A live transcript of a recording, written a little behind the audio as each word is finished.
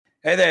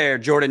Hey there,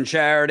 Jordan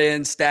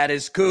Sheridan,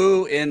 Status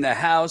Coup in the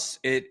house.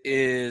 It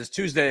is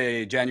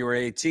Tuesday,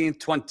 January 18th,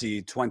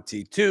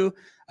 2022.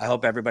 I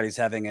hope everybody's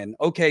having an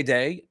okay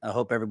day. I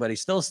hope everybody's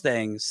still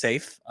staying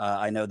safe.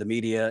 I know the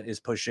media is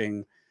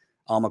pushing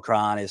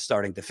Omicron is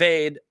starting to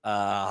fade.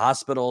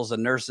 Hospitals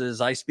and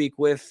nurses I speak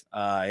with,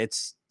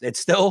 it's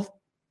still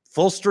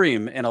full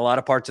stream in a lot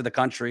of parts of the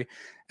country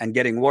and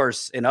getting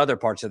worse in other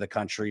parts of the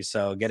country.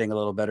 So getting a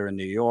little better in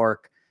New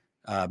York,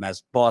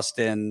 as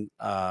Boston,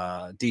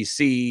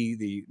 DC,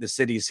 the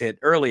cities hit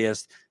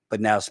earliest, but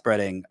now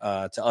spreading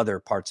to other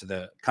parts of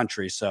the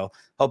country. So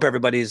hope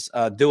everybody's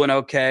doing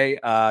okay.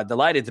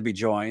 Delighted to be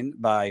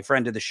joined by a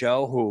friend of the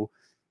show who,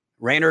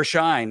 rain or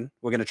shine,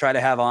 we're going to try to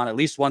have on at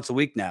least once a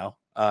week now.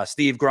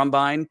 Steve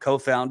Grumbine,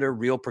 co-founder,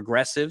 Real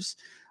Progressives.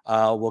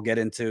 We'll get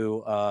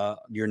into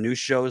your new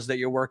shows that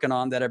you're working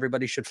on that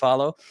everybody should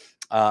follow.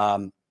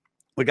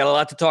 We got a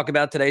lot to talk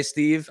about today,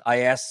 Steve.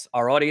 I asked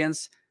our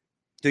audience,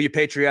 do your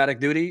patriotic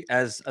duty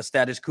as a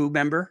Status Coup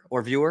member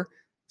or viewer.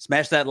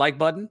 Smash that like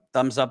button,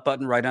 thumbs up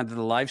button right under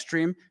the live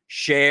stream.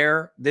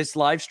 Share this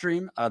live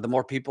stream. The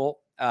more people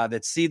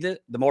that see the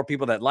more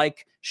people that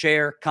like,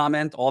 share,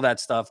 comment, all that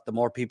stuff, the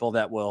more people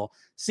that will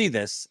see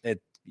this.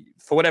 It,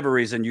 for whatever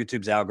reason,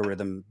 YouTube's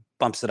algorithm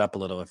bumps it up a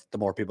little if the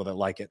more people that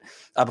like it.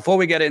 Before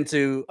we get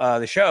into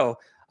the show,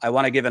 I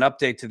want to give an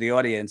update to the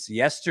audience.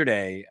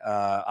 Yesterday,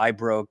 I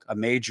broke a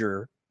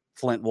major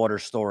Flint water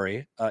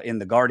story in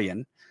The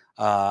Guardian.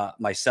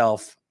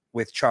 Myself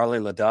with Charlie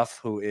LaDuff,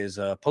 who is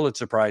a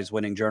Pulitzer Prize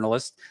winning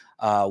journalist.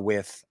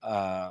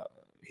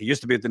 He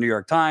used to be at the New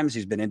York Times.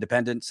 He's been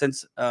independent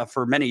since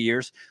for many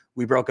years.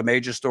 We broke a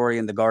major story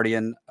in The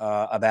Guardian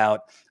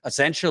about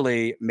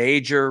essentially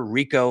major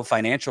RICO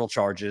financial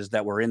charges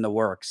that were in the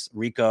works.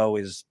 RICO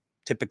is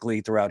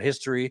typically throughout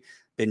history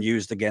been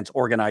used against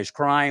organized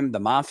crime, the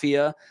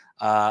mafia.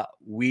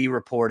 We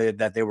reported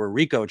that there were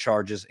RICO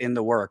charges in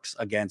the works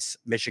against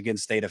Michigan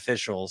state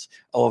officials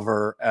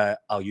over,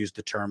 I'll use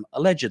the term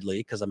allegedly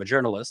because I'm a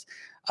journalist,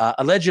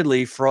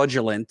 allegedly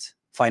fraudulent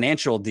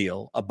financial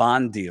deal, a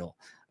bond deal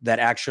that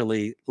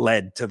actually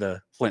led to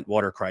the Flint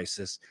water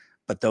crisis.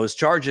 But those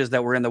charges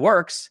that were in the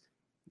works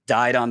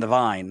died on the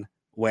vine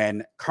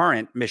when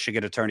current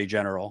Michigan Attorney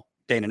General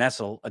Dana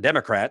Nessel, a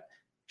Democrat,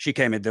 she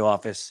came into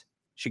office.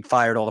 She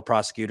fired all the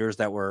prosecutors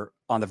that were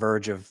on the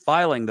verge of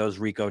filing those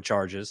RICO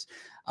charges.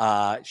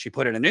 She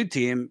put in a new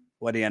team.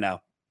 What do you know?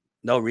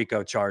 No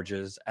RICO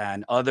charges,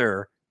 and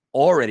other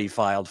already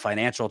filed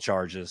financial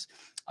charges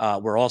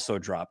were also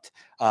dropped.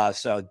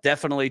 So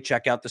definitely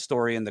check out the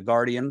story in The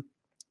Guardian.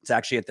 It's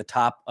actually at the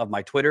top of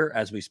my Twitter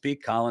as we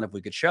speak. Colin, if we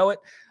could show it.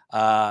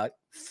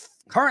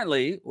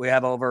 Currently, we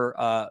have over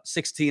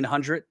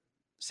 1,600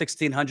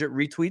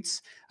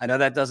 retweets. I know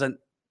that doesn't,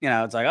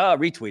 it's like, oh,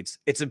 retweets.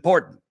 It's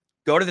important.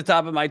 Go to the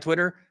top of my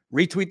Twitter,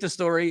 retweet the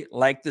story,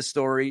 like the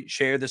story,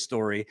 share the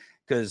story,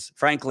 because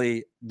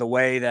frankly, the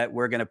way that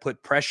we're going to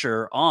put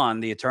pressure on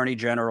the Attorney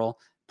General,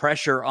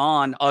 pressure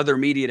on other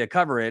media to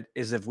cover it,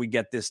 is if we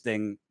get this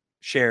thing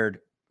shared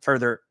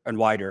further and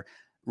wider.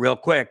 Real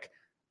quick,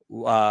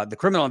 the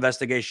criminal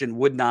investigation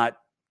would not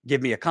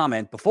give me a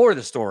comment before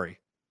the story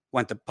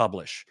went to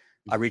publish.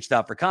 I reached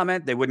out for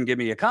comment. They wouldn't give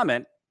me a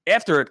comment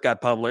after it got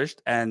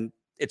published and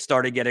it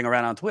started getting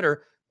around on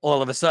Twitter.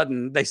 All of a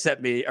sudden, they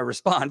sent me a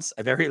response,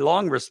 a very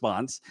long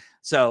response.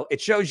 So it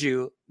shows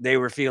you they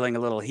were feeling a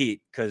little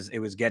heat because it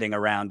was getting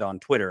around on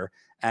Twitter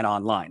and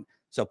online.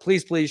 So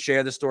please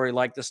share the story,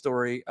 like the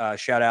story.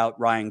 Shout out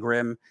Ryan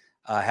Grimm,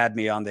 had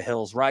me on the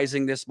Hills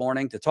Rising this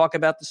morning to talk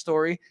about the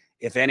story.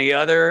 If any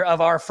other of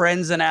our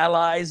friends and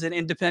allies in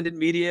independent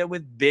media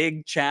with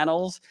big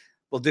channels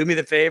will do me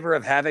the favor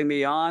of having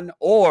me on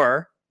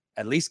or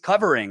at least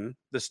covering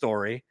the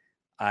story,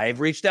 I've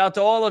reached out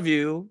to all of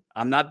you.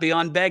 I'm not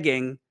beyond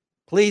begging.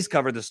 Please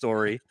cover the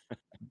story.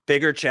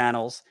 Bigger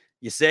channels.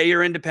 You say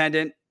you're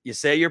independent. You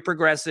say you're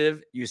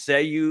progressive. You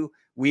say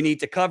we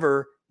need to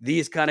cover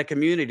these kind of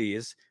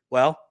communities.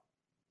 Well,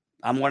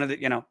 I'm one of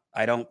the,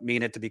 I don't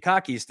mean it to be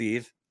cocky,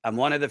 Steve. I'm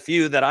one of the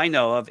few that I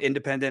know of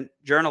independent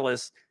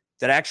journalists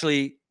that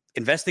actually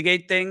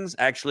investigate things,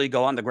 actually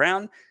go on the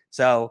ground.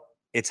 So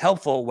it's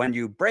helpful when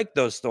you break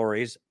those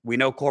stories. We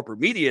know corporate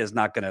media is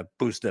not going to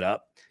boost it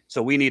up.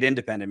 So we need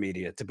independent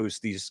media to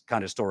boost these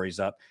kind of stories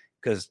up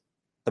because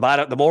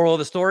the moral of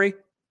the story,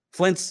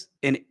 Flint's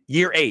in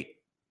year eight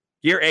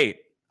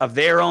of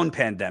their own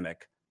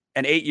pandemic,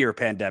 an 8-year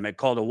pandemic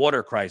called a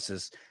water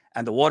crisis.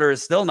 And the water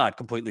is still not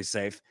completely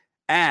safe.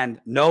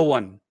 And no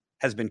one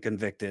has been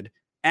convicted.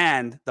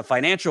 And the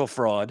financial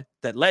fraud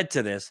that led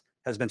to this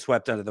has been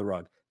swept under the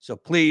rug. So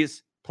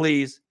please,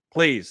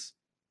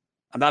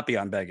 I'm not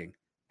beyond begging.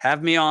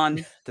 Have me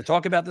on to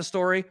talk about the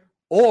story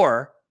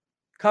or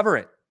cover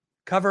it.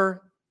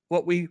 Cover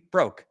what we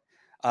broke.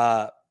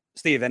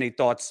 Steve, any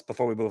thoughts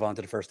before we move on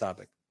to the first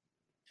topic?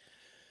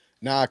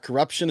 Nah,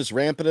 corruption is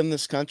rampant in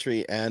this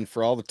country. And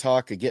for all the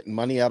talk of getting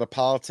money out of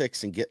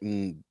politics and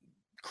getting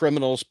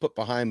criminals put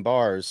behind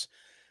bars,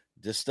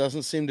 just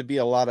doesn't seem to be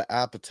a lot of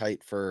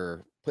appetite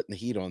for putting the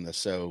heat on this.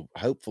 So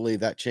hopefully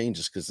that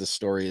changes because this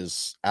story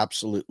is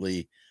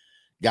absolutely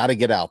got to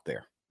get out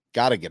there.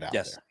 Got to get out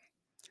Yes. there.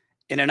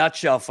 In a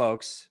nutshell,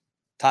 folks,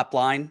 top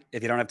line,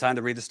 if you don't have time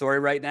to read the story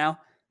right now,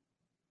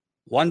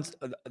 one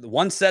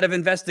set of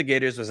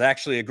investigators was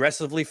actually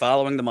aggressively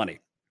following the money.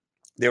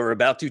 They were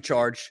about to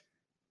charge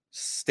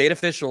state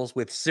officials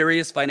with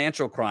serious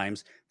financial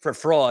crimes for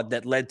fraud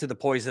that led to the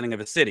poisoning of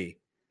a city.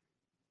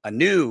 A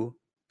new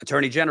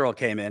attorney general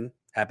came in,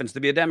 happens to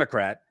be a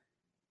Democrat.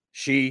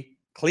 She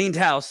cleaned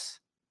house,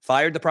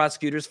 fired the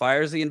prosecutors,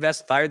 fired the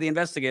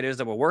investigators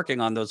that were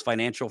working on those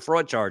financial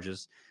fraud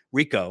charges,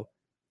 RICO,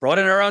 brought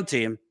in her own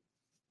team,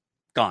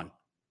 gone.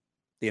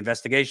 The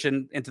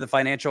investigation into the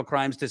financial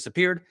crimes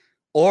disappeared.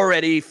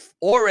 Already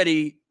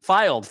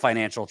filed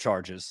financial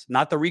charges,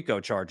 not the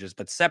RICO charges,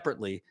 but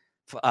separately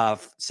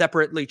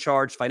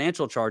charged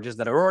financial charges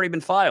that had already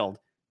been filed.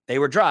 They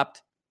were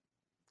dropped,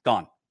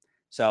 gone.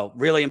 So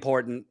really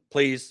important.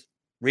 Please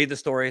read the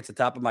story. It's at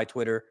the top of my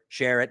Twitter.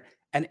 Share it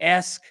and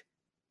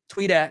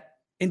tweet at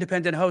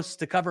independent hosts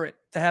to cover it,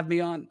 to have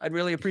me on. I'd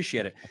really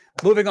appreciate it.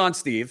 Moving on,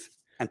 Steve,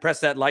 and press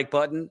that like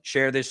button.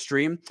 Share this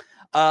stream.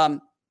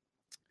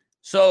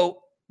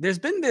 So there's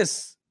been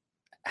this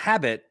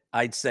habit,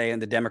 I'd say, in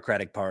the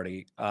Democratic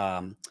Party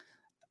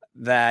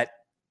that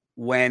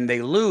when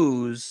they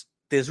lose,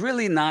 there's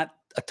really not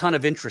a ton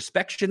of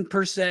introspection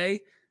per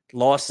se.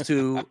 Lost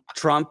to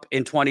Trump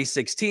in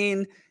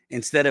 2016.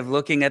 Instead of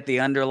looking at the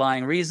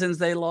underlying reasons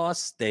they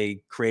lost,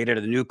 they created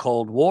a new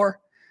Cold War.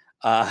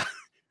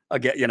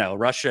 Again,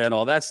 Russia and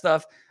all that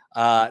stuff.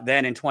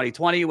 Then in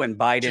 2020, when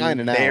Biden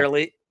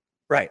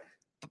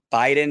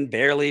Biden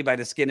barely by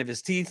the skin of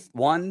his teeth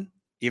won,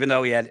 even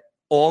though he had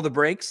all the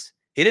breaks.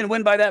 He didn't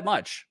win by that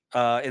much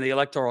in the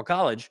Electoral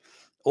College,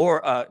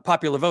 or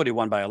popular vote. He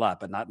won by a lot,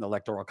 but not in the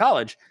Electoral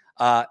College.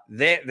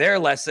 Their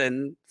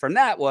lesson from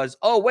that was,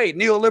 oh wait,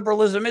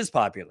 neoliberalism is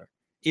popular,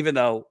 even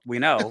though we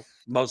know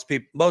most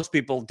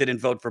people didn't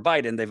vote for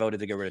Biden. They voted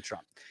to get rid of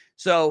Trump.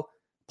 So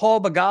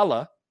Paul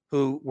Begala,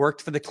 who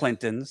worked for the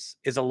Clintons,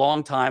 is a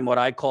longtime what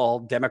I call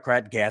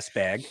Democrat gas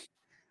bag.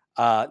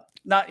 And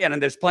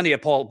there's plenty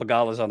of Paul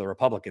Begalas on the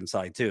Republican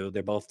side too.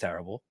 They're both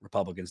terrible,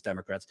 Republicans,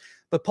 Democrats.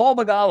 But Paul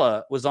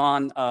Begala was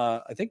on,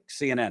 I think,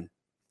 CNN,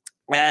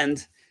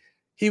 and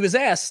he was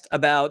asked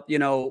about,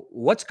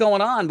 what's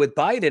going on with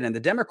Biden and the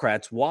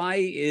Democrats. Why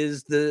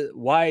is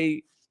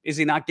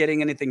he not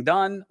getting anything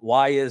done?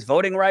 Why is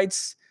voting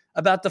rights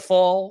about to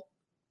fall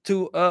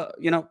to,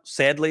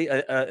 sadly,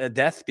 a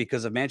death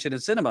because of Manchin and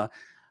Sinema?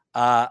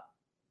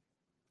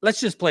 Let's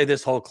just play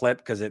this whole clip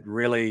because it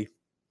really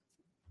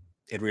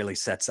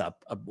sets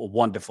up a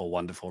wonderful,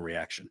 wonderful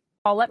reaction.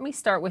 Paul, let me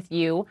start with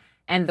you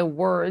and the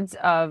words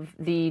of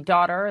the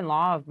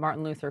daughter-in-law of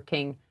Martin Luther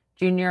King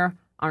Jr.,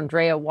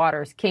 Andrea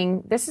Waters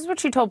King. This is what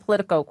she told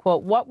Politico,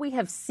 quote, "What we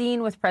have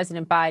seen with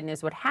President Biden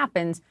is what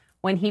happens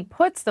when he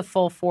puts the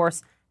full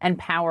force and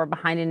power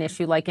behind an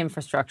issue like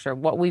infrastructure.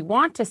 What we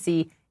want to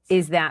see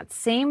is that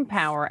same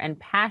power and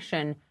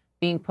passion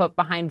being put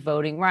behind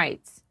voting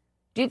rights."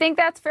 Do you think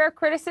that's fair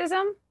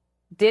criticism?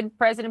 Did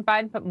President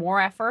Biden put more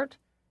effort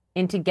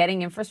into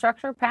getting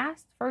infrastructure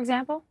passed, for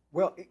example?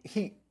 Well,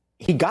 he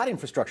got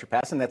infrastructure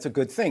passed, and that's a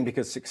good thing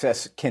because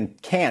success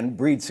can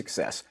breed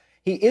success.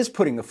 He is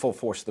putting the full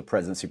force of the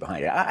presidency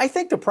behind it. I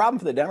think the problem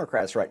for the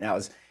Democrats right now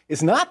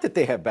is not that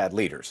they have bad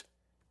leaders.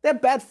 They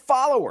have bad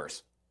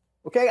followers.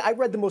 Okay, I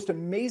read the most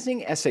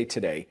amazing essay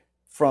today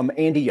from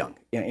Andy Young.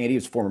 Andy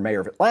is former mayor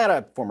of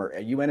Atlanta, former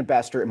UN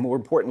ambassador, and more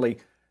importantly,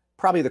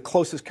 probably the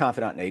closest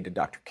confidant and aide to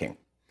Dr. King.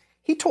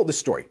 He told this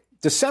story.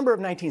 December of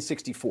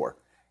 1964,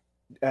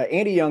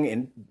 Andy Young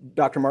and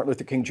Dr. Martin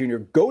Luther King Jr.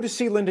 go to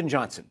see Lyndon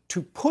Johnson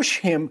to push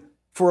him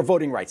for a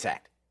Voting Rights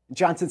Act.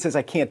 Johnson says,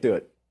 "I can't do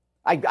it.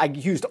 I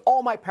used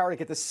all my power to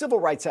get the Civil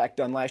Rights Act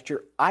done last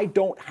year. I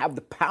don't have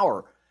the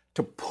power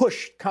to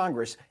push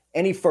Congress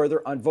any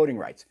further on voting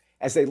rights."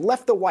 As they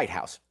left the White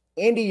House,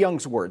 Andy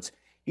Young's words,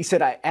 he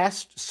said, I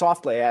asked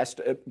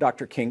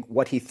Dr. King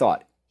what he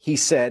thought. He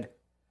said,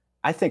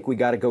 "I think we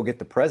got to go get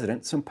the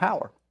president some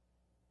power."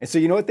 And so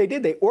you know what they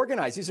did? They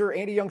organized, these are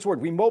Andy Young's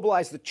words, we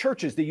mobilized the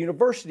churches, the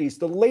universities,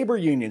 the labor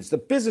unions, the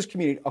business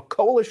community, a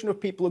coalition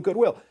of people of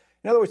goodwill.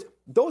 In other words,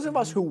 those of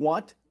us who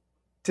want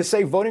to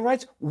save voting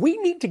rights, we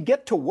need to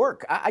get to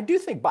work. I do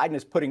think Biden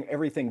is putting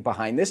everything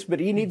behind this,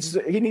 but he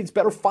needs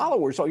better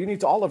followers. So he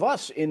needs all of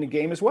us in the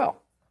game as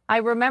well. I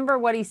remember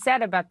what he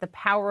said about the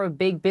power of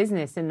big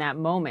business in that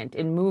moment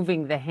in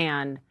moving the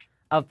hand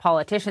of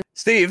politicians.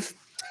 Steve,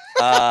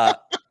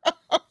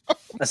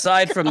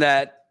 aside from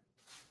that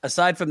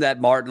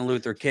Martin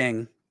Luther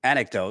King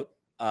anecdote,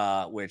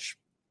 which,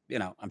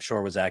 I'm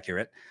sure was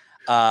accurate.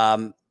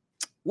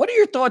 What are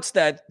your thoughts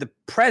that the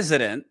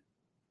president,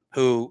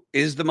 who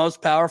is the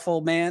most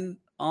powerful man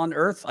on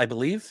earth, I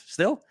believe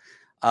still,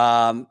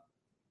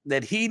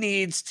 that he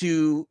needs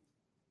to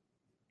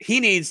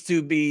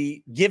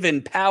be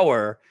given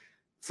power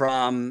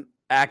from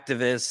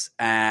activists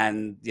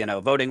and,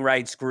 voting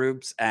rights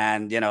groups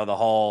and, the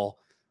whole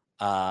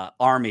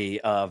army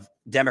of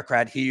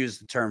Democrat, he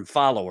used the term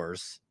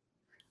followers,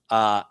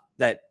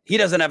 that he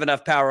doesn't have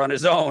enough power on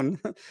his own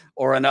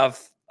or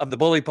enough of the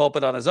bully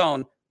pulpit on his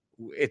own.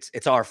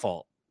 It's our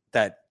fault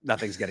that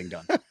nothing's getting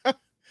done.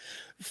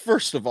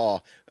 First of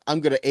all, I'm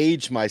going to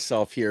age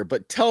myself here,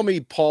 but tell me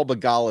Paul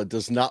Begala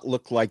does not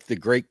look like the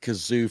great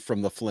Kazoo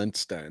from the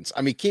Flintstones.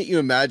 I mean, can't you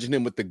imagine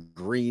him with the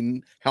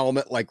green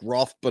helmet like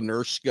Rolf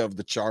Benershka of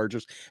the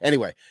Chargers?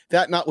 Anyway,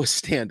 that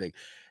notwithstanding,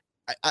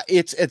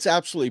 it's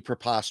absolutely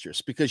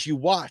preposterous because you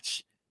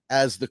watch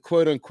as the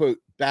quote unquote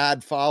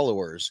bad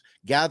followers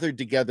gathered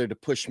together to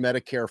push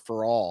Medicare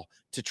for all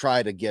to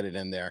try to get it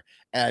in there.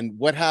 And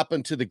what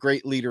happened to the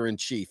great leader in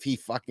chief? He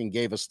fucking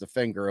gave us the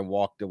finger and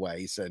walked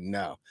away. He said,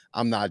 no,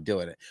 I'm not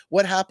doing it.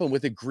 What happened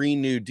with a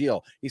Green New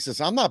Deal? He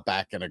says, I'm not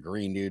backing a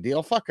Green New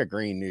Deal. Fuck a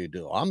Green New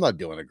Deal. I'm not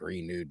doing a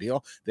Green New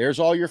Deal. There's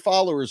all your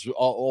followers,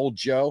 old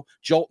Joe,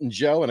 Jolton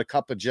Joe, and a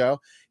cup of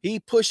Joe. He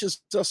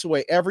pushes us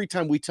away every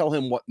time we tell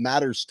him what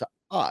matters to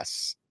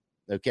us.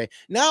 Okay.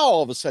 Now,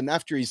 all of a sudden,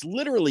 after he's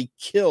literally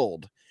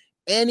killed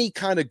any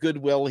kind of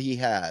goodwill he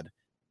had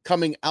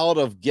coming out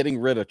of getting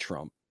rid of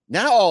Trump,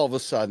 now all of a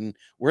sudden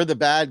we're the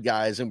bad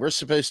guys and we're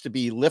supposed to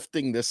be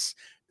lifting this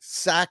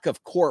sack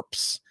of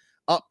corpse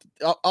up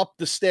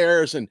the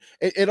stairs. And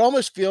it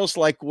almost feels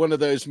like one of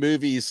those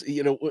movies,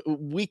 you know,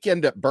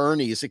 Weekend at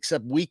Bernie's,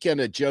 except Weekend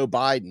at Joe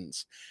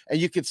Biden's. And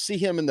you could see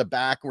him in the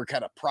back. And we're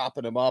kind of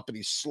propping him up and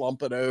he's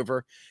slumping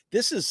over.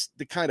 This is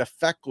the kind of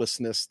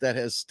fecklessness that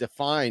has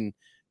defined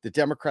the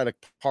Democratic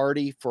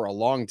Party for a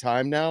long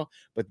time now,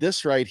 but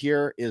this right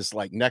here is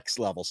like next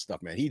level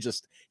stuff, man.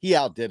 He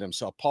outdid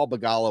himself. Paul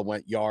Begala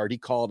went yard. He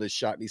called his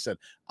shot and he said,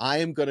 I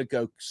am going to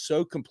go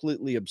so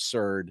completely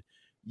absurd.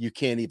 You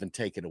can't even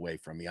take it away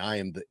from me. I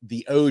am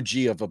the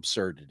OG of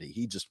absurdity.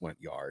 He just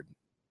went yard.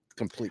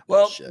 Complete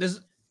bullshit. Well,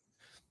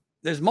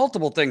 there's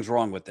multiple things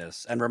wrong with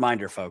this. And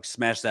reminder, folks,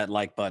 smash that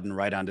like button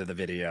right under the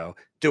video.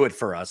 Do it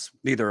for us.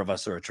 Neither of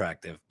us are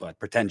attractive, but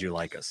pretend you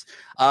like us.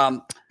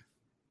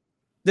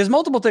 There's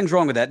multiple things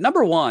wrong with that.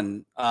 Number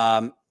one,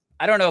 I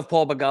don't know if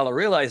Paul Begala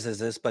realizes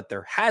this, but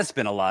there has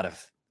been a lot of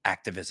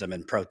activism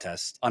and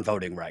protest on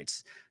voting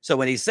rights. So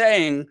when he's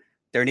saying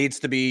there needs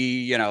to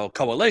be, you know,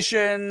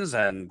 coalitions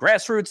and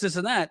grassroots, this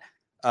and that,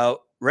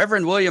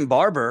 Reverend William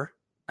Barber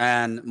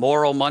and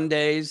Moral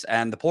Mondays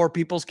and the Poor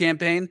People's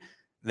Campaign,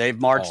 they've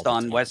marched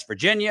on West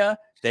Virginia.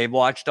 They've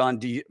marched on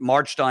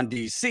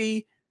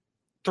DC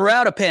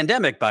throughout a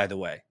pandemic, by the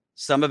way.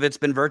 Some of it's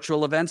been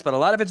virtual events, but a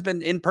lot of it's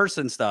been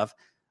in-person stuff.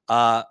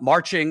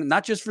 Marching,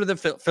 not just for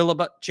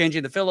the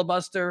changing the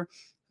filibuster,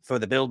 for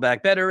the Build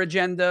Back Better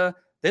agenda.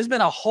 There's been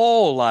a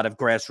whole lot of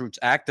grassroots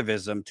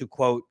activism to,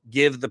 quote,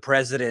 give the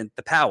president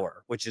the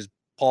power, which is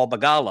Paul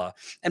Begala.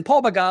 And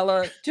Paul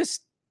Begala,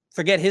 just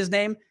forget his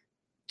name,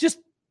 just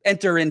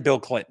enter in Bill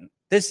Clinton.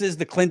 This is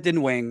the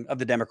Clinton wing of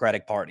the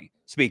Democratic Party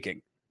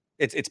speaking.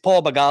 It's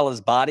Paul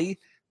Begala's body,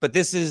 but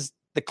this is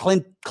the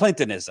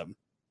Clintonism.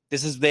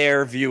 This is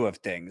their view of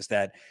things,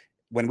 that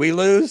when we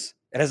lose,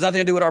 it has nothing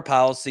to do with our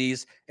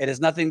policies. It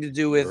has nothing to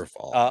do with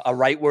a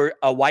rightward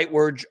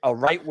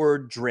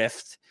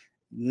drift.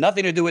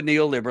 Nothing to do with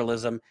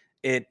neoliberalism.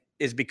 It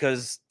is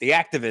because the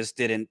activists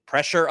didn't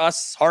pressure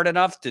us hard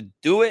enough to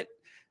do it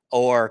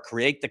or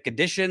create the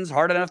conditions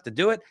hard enough to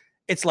do it.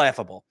 It's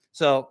laughable.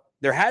 So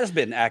there has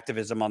been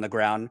activism on the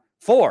ground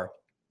for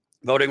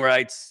voting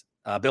rights,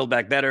 Build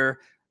Back Better,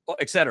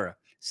 etc.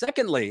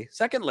 Secondly,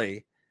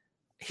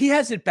 he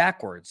has it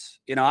backwards.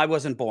 You know, I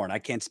wasn't born. I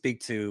can't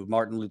speak to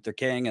Martin Luther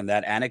King and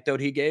that anecdote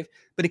he gave,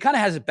 but he kind of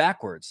has it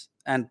backwards.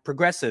 And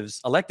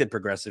elected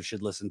progressives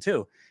should listen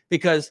too,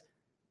 because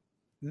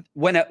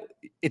when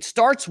it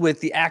starts with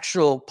the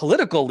actual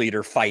political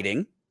leader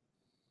fighting,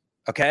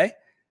 okay,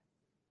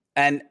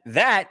 and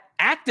that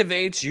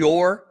activates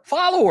your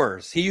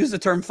followers. He used the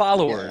term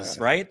followers,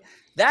 right?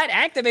 That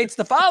activates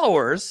the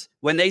followers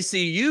when they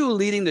see you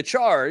leading the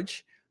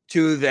charge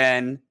to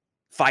then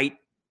fight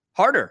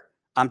harder.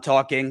 I'm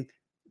talking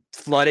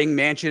flooding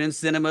Manchin and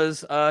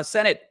Sinema's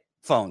Senate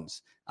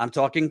phones. I'm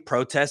talking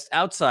protests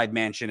outside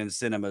Manchin and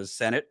Sinema's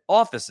Senate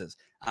offices.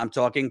 I'm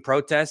talking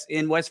protests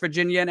in West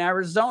Virginia and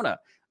Arizona.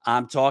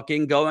 I'm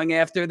talking going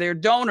after their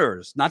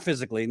donors, not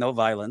physically, no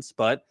violence,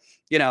 but,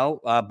 you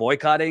know,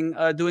 boycotting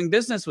doing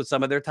business with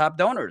some of their top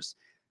donors.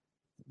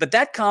 But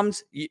that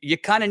comes, you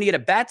kind of need a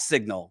bat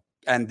signal.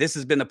 And this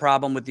has been the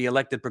problem with the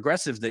elected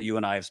progressives that you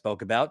and I have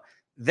spoke about.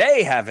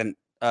 They haven't,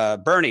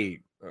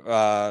 Bernie,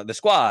 the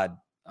squad,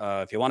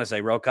 if you want to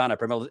say Ro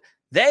Khanna,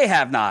 they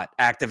have not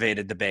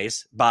activated the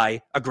base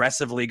by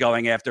aggressively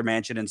going after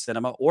Manchin and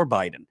Sinema or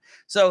Biden.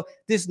 So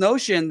this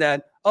notion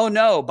that, oh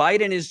no,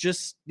 Biden is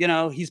just, you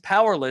know, he's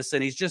powerless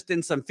and he's just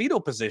in some fetal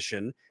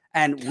position,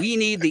 and we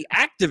need the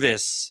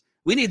activists.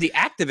 We need the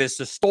activists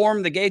to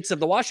storm the gates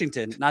of the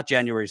Washington, not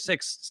January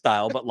 6th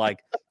style, but like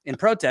in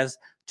protest,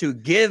 to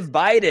give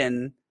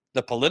Biden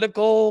the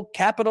political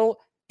capital.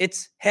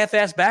 It's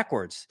half-assed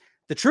backwards.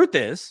 The truth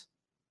is,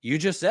 you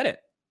just said it.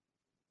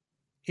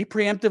 He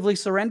preemptively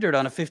surrendered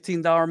on a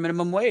 $15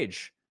 minimum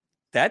wage.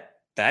 That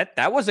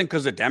wasn't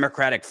because of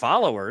Democratic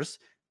followers.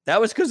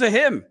 That was because of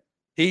him.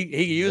 He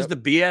used the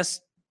BS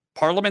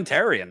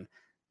parliamentarian.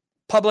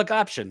 Public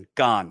option,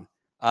 gone.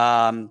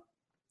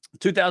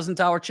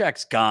 2,000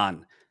 checks,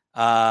 gone.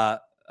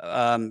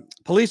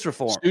 Police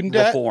reform, Student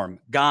debt?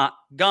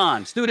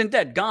 gone. Student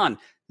debt, gone.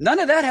 None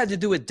of that had to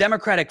do with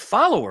Democratic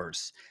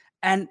followers.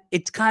 And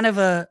it's kind of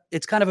a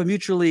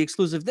mutually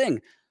exclusive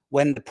thing.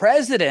 When the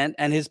president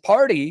and his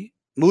party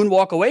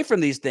moonwalk away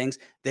from these things,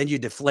 then you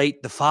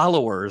deflate the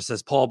followers,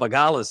 as Paul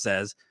Begala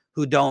says,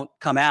 who don't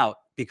come out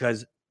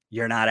because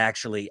you're not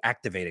actually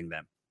activating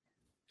them.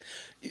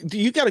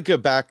 You got to go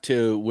back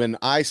to when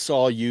I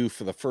saw you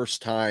for the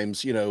first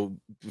times,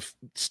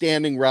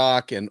 Standing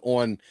Rock and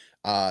on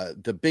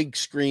the big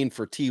screen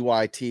for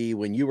TYT,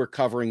 when you were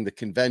covering the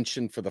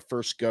convention for the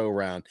first go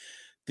round.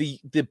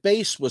 The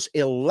base was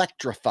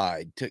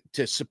electrified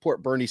to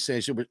support Bernie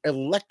Sanders. It was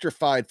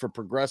electrified for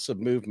progressive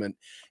movement,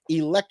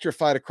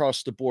 electrified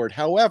across the board.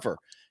 However,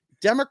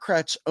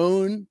 Democrats'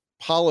 own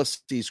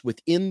policies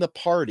within the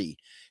party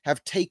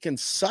have taken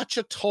such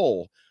a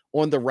toll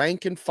on the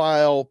rank and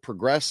file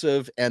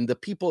progressive and the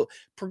people.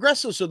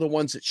 Progressives are the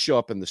ones that show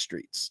up in the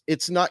streets.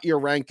 It's not your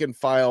rank and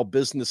file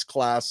business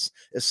class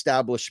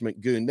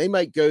establishment goon. They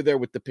might go there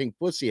with the pink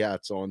pussy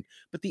hats on,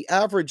 but the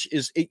average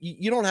is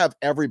you don't have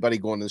everybody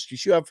going in the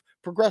streets. You have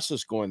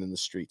progressives going in the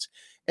streets.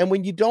 And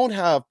when you don't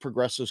have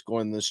progressives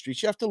going in the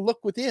streets, you have to look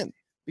within,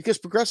 because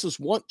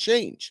progressives want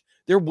change.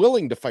 They're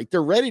willing to fight.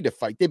 They're ready to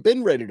fight. They've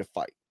been ready to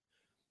fight.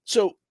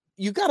 So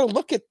you got to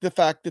look at the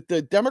fact that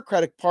the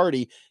Democratic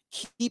Party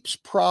keeps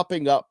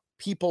propping up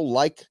people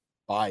like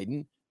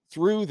Biden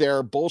through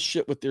their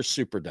bullshit with their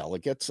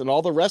superdelegates and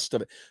all the rest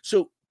of it.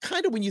 So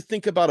kind of when you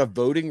think about a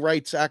Voting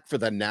Rights Act for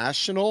the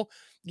national,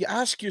 you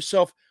ask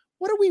yourself,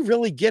 what are we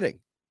really getting?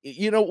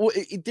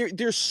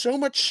 There's so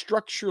much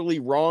structurally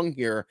wrong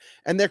here,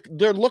 and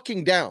they're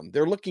looking down.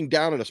 They're looking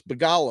down at us.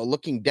 Begala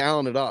looking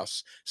down at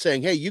us,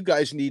 saying, hey, you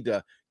guys need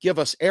to give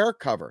us air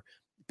cover.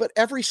 But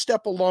every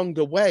step along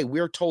the way,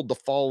 we're told to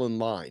fall in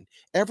line.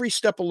 Every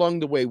step along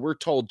the way, we're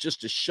told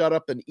just to shut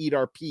up and eat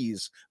our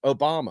peas,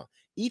 Obama.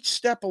 Each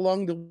step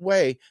along the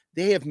way,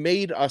 they have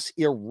made us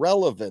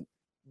irrelevant,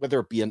 whether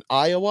it be in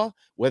Iowa,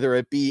 whether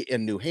it be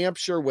in New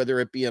Hampshire, whether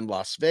it be in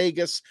Las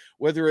Vegas,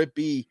 whether it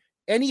be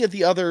any of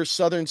the other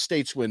southern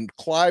states when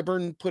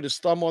Clyburn put his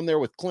thumb on there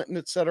with Clinton,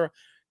 et cetera.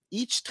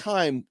 Each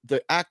time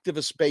the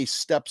activist base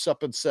steps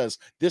up and says,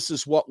 this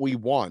is what we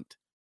want,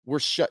 we're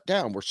shut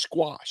down, we're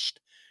squashed.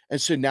 And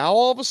so now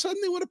all of a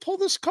sudden they want to pull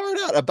this card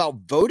out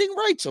about voting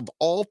rights of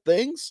all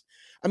things.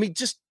 I mean,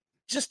 just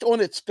on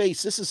its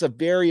face, this is a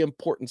very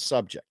important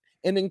subject,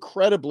 an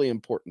incredibly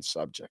important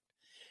subject.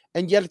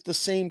 And yet at the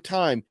same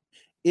time,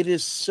 it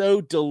is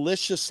so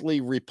deliciously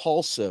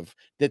repulsive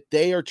that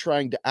they are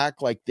trying to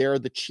act like they're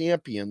the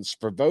champions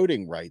for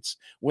voting rights,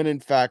 when in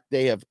fact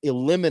they have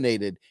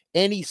eliminated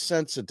any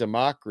sense of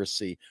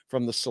democracy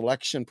from the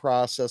selection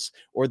process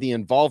or the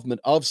involvement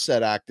of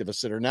said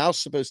activists that are now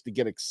supposed to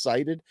get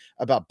excited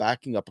about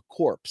backing up a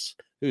corpse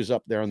who's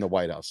up there in the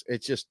White House.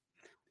 It's just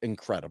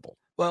incredible.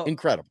 Well,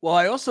 incredible. Well,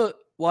 I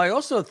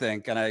also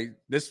think, and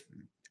this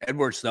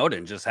Edward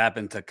Snowden just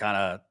happened to kind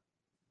of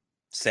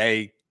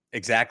say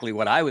exactly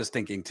what I was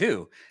thinking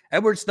too.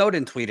 Edward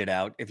Snowden tweeted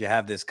out, if you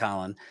have this,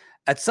 Colin,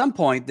 at some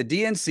point, the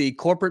DNC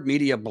corporate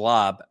media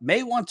blob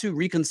may want to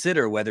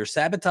reconsider whether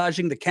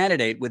sabotaging the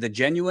candidate with a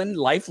genuine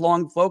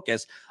lifelong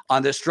focus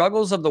on the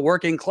struggles of the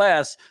working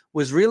class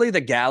was really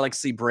the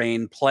galaxy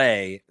brain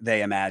play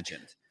they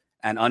imagined.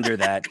 And under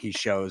that, he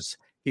shows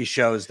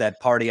that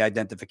party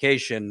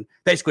identification,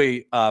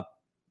 basically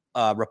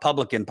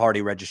Republican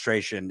Party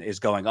registration is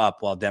going up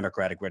while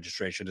Democratic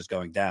registration is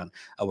going down.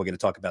 We're going to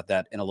talk about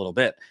that in a little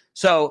bit.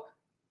 So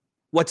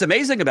what's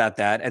amazing about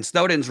that, and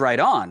Snowden's right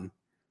on,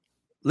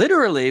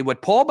 literally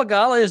what Paul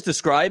Begala is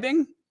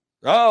describing,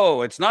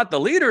 it's not the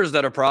leaders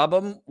that are a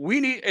problem.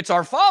 It's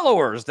our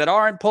followers that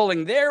aren't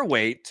pulling their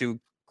weight to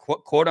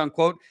quote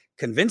unquote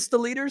convince the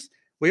leaders.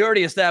 We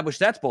already established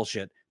that's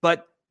bullshit.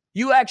 But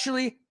you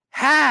actually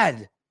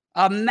had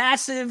a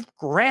massive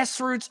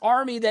grassroots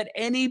army that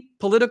any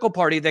political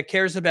party that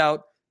cares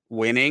about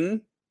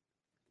winning,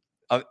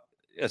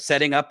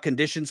 setting up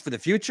conditions for the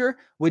future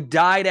would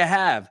die to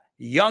have.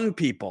 Young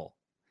people,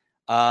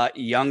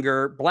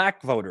 younger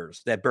Black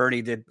voters that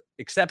Bernie did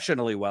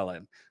exceptionally well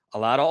in. A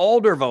lot of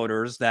older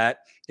voters that,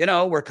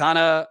 were kind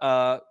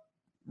of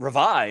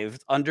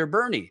revived under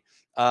Bernie.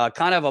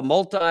 Kind of a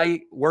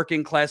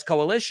multi-working class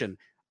coalition.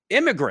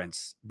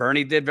 Immigrants,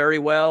 Bernie did very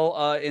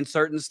well in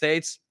certain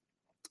states.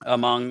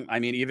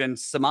 Even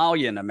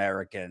Somalian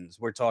Americans.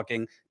 We're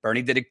talking,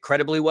 Bernie did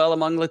incredibly well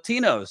among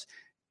Latinos.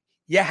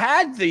 You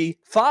had the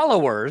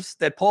followers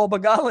that Paul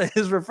Begala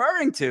is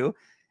referring to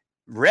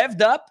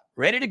revved up,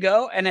 ready to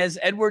go. And as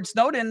Edward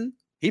Snowden,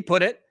 he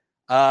put it,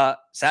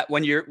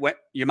 when you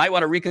might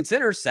want to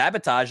reconsider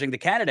sabotaging the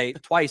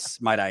candidate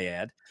twice, might I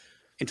add,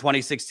 in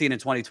 2016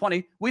 and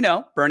 2020. We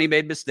know Bernie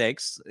made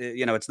mistakes.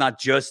 It's not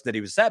just that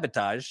he was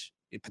sabotaged.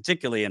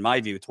 Particularly in my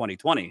view,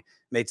 2020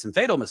 made some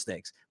fatal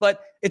mistakes. But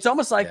it's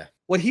almost like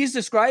what he's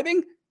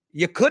describing,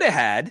 you could have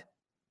had.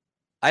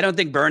 I don't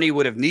think Bernie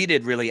would have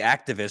needed really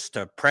activists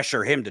to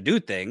pressure him to do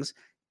things.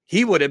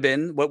 He would have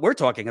been, what we're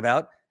talking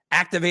about,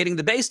 activating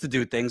the base to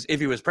do things if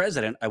he was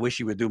president. I wish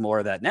he would do more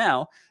of that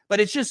now.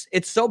 But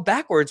it's so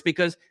backwards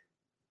because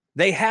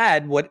they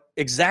had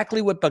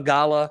exactly what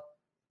Begala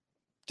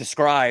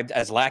described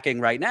as lacking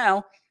right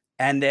now,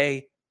 and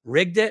they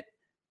rigged it.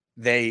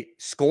 They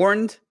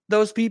scorned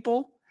those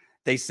people.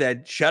 They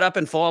said, shut up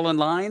and fall in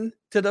line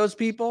to those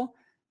people.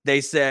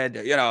 They said,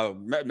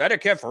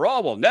 Medicare for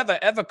all will never,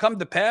 ever come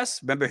to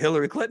pass. Remember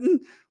Hillary Clinton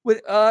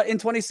in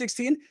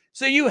 2016?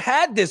 So you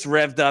had this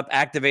revved up,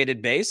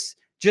 activated base,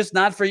 just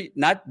not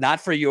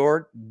for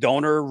your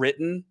donor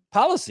written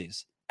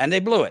policies. And they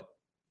blew it.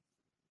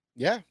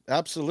 Yeah,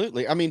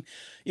 absolutely. I mean,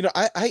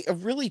 I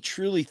really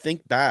truly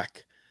think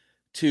back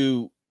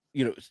to,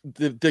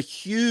 the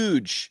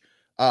huge,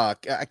 I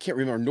can't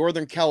remember,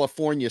 Northern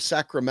California,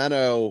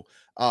 Sacramento,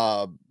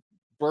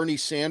 Bernie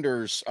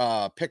Sanders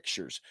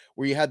pictures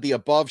where you had the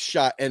above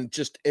shot and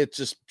it's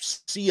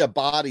just sea of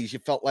bodies. You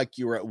felt like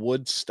you were at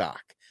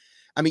Woodstock.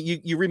 I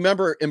mean, you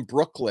remember in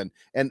Brooklyn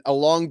and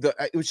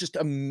it was just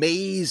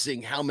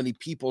amazing how many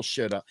people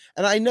showed up.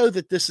 And I know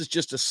that this is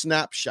just a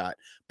snapshot,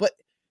 but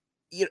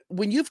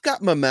when you've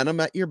got momentum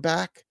at your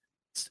back,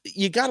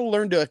 you got to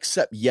learn to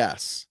accept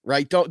yes,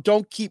 right?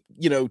 Don't keep,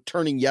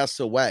 turning yes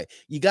away.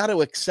 You got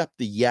to accept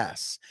the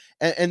yes.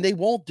 And they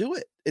won't do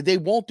it. They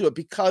won't do it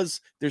because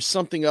there's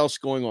something else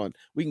going on.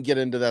 We can get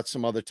into that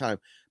some other time.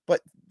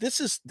 But this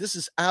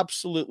is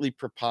absolutely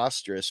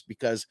preposterous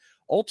because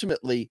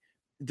ultimately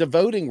the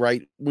voting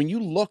right, when you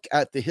look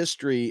at the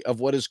history of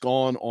what has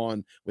gone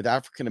on with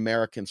African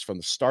Americans from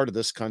the start of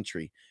this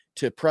country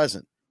to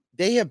present,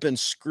 they have been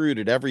screwed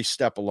at every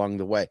step along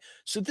the way.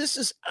 So this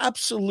is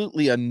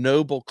absolutely a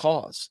noble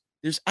cause.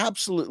 There's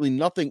absolutely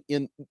nothing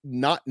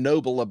not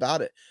noble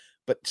about it.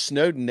 But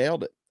Snowden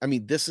nailed it. I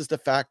mean, this is the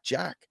fact,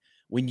 Jack.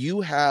 When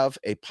you have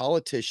a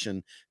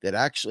politician that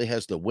actually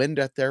has the wind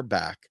at their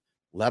back,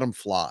 let them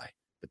fly.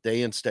 But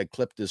they instead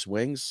clipped his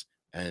wings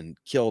and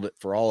killed it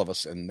for all of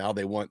us. And now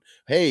they want,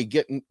 hey,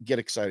 get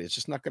excited. It's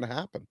just not going to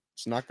happen.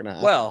 It's not going to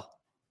happen. Well,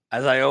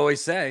 as I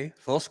always say,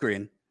 full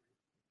screen,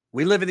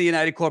 we live in the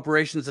United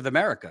Corporations of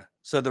America.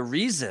 So the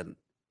reason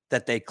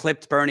that they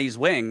clipped Bernie's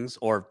wings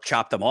or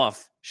chopped them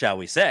off, shall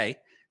we say,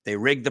 they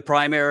rigged the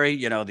primary,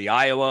 the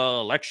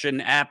Iowa election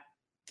app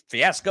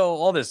fiasco,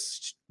 all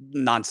this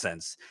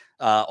nonsense.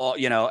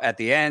 At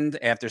the end,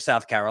 after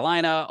South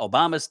Carolina,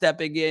 Obama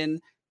stepping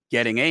in,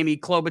 getting Amy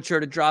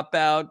Klobuchar to drop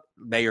out,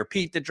 Mayor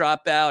Pete to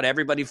drop out,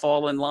 everybody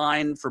fall in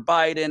line for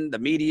Biden. The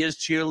media is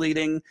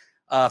cheerleading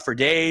for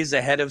days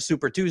ahead of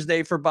Super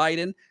Tuesday for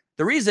Biden.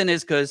 The reason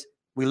is because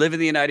we live in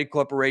the United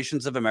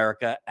Corporations of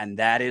America, and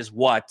that is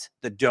what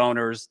the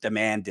donors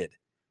demanded.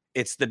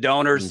 It's the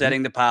donors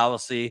setting the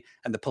policy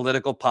and the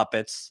political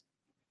puppets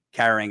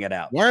carrying it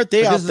out. Why aren't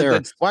they out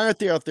there? Why aren't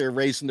they out there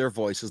raising their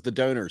voices? The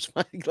donors,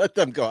 let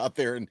them go out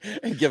there and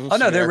give them. Oh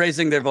no, they're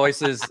raising their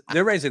voices.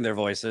 They're raising their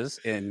voices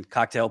in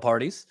cocktail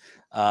parties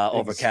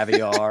over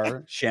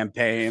caviar,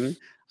 champagne,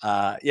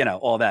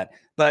 all that.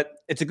 But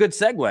it's a good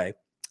segue.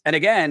 And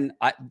again,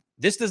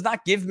 this does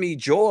not give me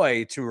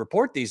joy to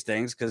report these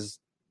things because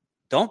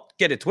don't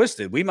get it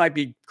twisted. We might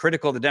be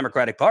critical of the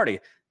Democratic Party.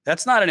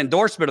 That's not an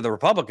endorsement of the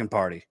Republican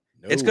Party.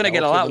 No, it's going to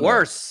get a lot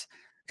worse.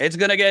 It's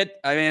going to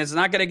get, it's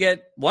not going to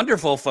get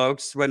wonderful,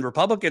 folks, when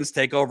Republicans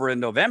take over in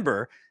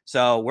November.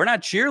 So we're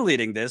not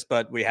cheerleading this,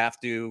 but we have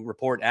to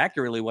report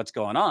accurately what's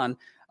going on.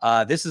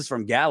 This is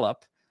from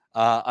Gallup.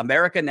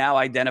 America now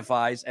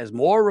identifies as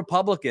more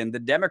Republican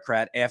than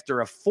Democrat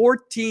after a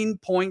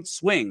 14-point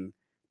swing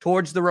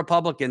towards the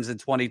Republicans in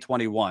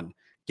 2021.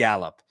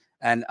 Gallup.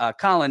 And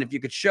Colin, if you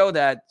could show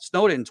that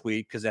Snowden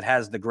tweet, because it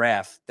has the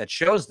graph that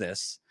shows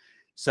this.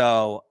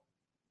 So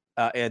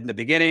in the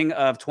beginning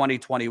of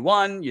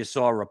 2021, you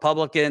saw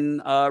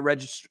Republican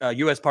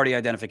U.S. party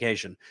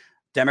identification.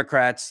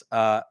 Democrats,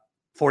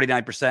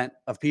 49%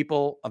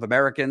 of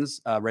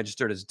Americans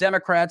registered as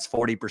Democrats,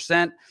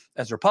 40%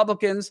 as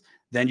Republicans.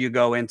 Then you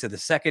go into the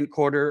second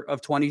quarter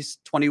of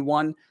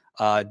 2021.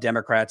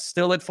 Democrats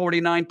still at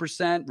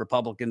 49%.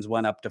 Republicans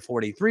went up to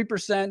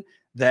 43%.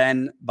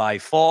 Then by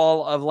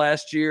fall of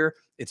last year,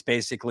 it's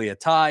basically a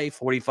tie,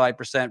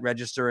 45%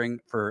 registering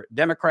for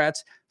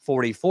Democrats,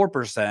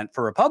 44%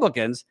 for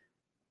Republicans.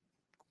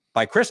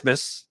 By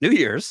Christmas, New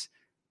Year's,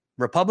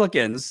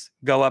 Republicans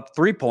go up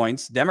 3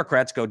 points.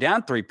 Democrats go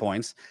down 3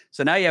 points.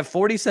 So now you have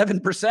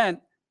 47%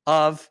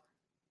 of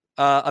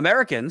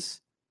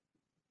Americans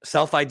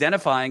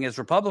self-identifying as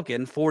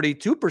Republican,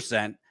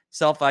 42%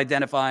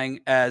 self-identifying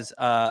as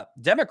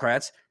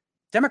Democrats.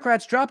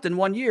 Democrats dropped in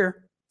 1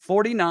 year,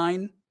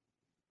 49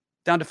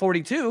 down to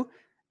 42.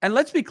 And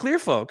let's be clear,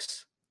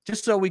 folks,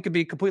 just so we could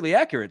be completely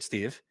accurate,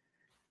 Steve,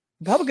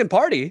 Republican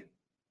Party,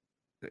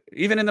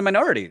 even in the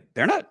minority,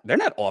 they're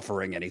not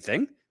offering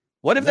anything.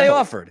 What have they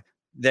offered?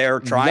 They're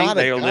trying,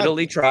 they are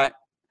literally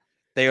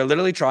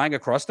trying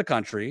across the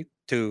country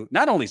to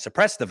not only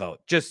suppress the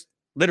vote, just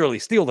literally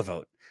steal the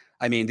vote.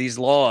 I mean, these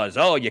laws,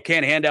 you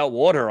can't hand out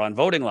water on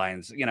voting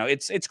lines.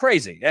 It's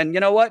crazy. And you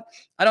know what?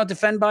 I don't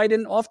defend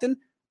Biden often.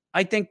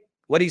 I think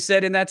what he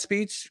said in that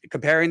speech,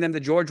 comparing them to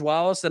George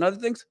Wallace and other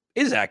things,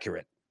 is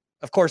accurate.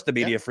 Of course, the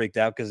media freaked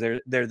out because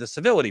they're the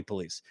civility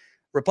police.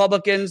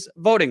 Republicans,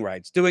 voting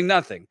rights, doing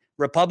nothing.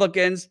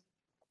 Republicans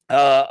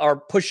are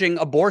pushing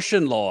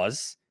abortion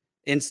laws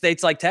in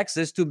states like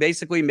Texas to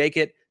basically make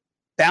it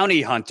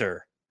bounty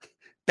hunters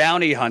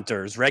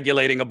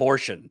regulating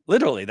abortion.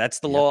 Literally, that's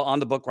the law on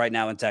the book right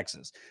now in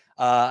Texas.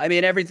 I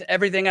mean,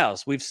 everything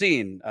else we've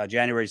seen.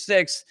 January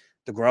 6th,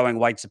 the growing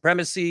white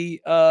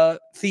supremacy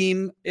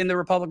theme in the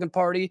Republican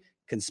Party,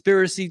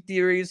 conspiracy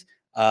theories.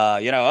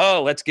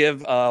 Let's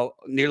give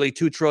nearly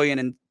 $2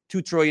 trillion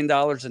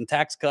in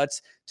tax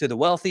cuts to the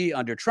wealthy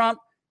under Trump,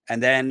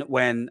 and then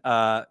when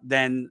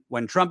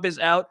Trump is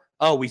out,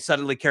 we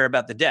suddenly care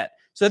about the debt.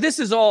 So this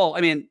is all.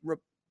 I mean,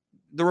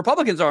 the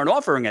Republicans aren't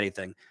offering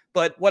anything.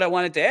 But what I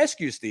wanted to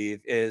ask you,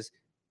 Steve, is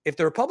if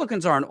the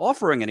Republicans aren't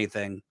offering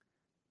anything,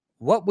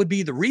 what would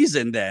be the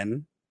reason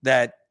then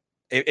that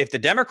if the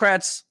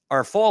Democrats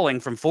are falling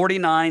from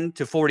 49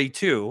 to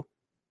 42,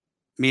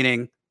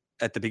 meaning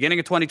at the beginning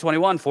of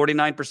 2021,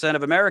 49%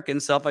 of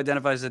Americans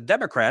self-identify as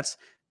Democrats,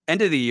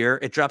 end of the year,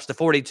 it drops to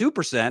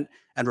 42%,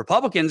 and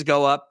Republicans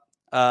go up,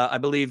 I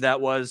believe that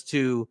was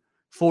to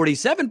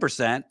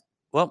 47%.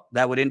 Well,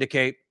 that would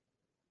indicate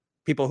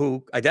people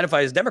who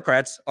identify as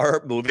Democrats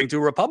are moving to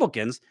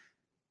Republicans.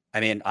 I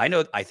mean,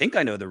 I think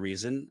I know the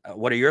reason.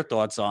 What are your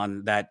thoughts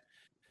on that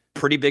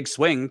pretty big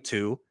swing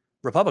to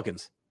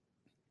Republicans?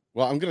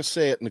 Well, I'm going to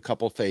say it in a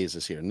couple of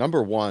phases here.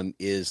 Number one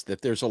is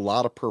that there's a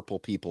lot of purple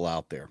people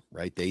out there,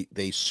 right?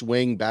 They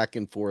swing back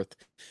and forth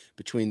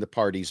between the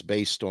parties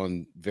based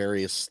on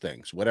various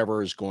things.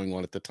 Whatever is going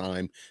on at the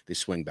time, they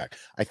swing back.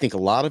 I think a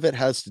lot of it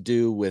has to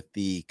do with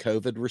the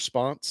COVID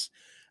response.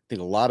 I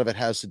think a lot of it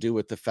has to do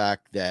with the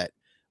fact that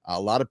a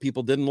lot of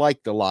people didn't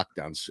like the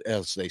lockdowns,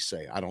 as they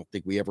say. I don't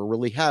think we ever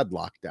really had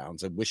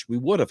lockdowns. I wish we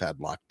would have had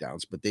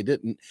lockdowns, but they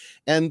didn't.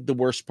 And the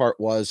worst part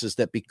is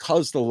that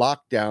because the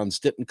lockdowns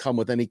didn't come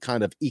with any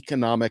kind of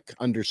economic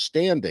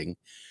understanding,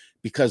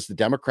 because the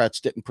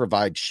Democrats didn't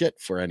provide shit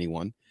for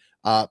anyone,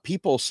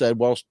 people said,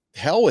 well,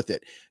 hell with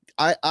it.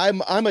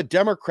 I'm a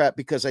Democrat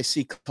because I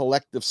see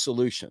collective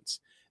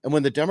solutions. And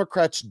when the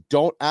Democrats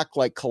don't act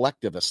like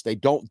collectivists, they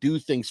don't do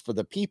things for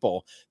the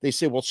people, they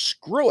say, well,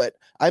 screw it.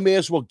 I may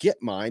as well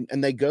get mine.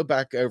 And they go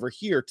back over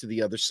here to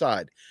the other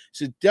side.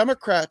 So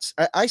Democrats,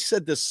 I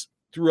said this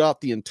throughout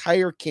the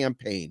entire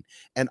campaign,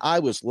 and I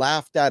was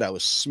laughed at. I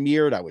was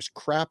smeared. I was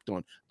crapped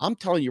on. I'm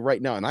telling you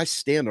right now, and I'll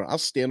stand on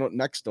it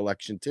next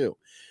election too.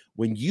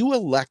 When you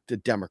elect a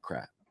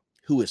Democrat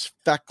who is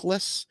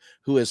feckless,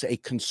 who is a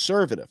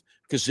conservative,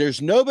 because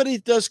there's nobody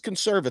that does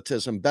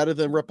conservatism better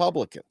than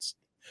Republicans.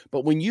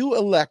 But when you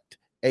elect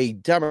a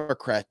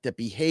Democrat that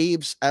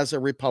behaves as a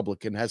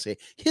Republican, has a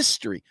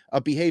history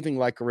of behaving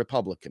like a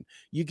Republican,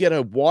 you get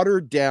a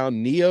watered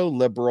down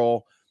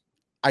neoliberal,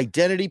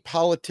 identity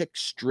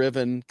politics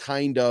driven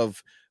kind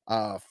of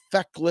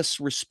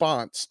feckless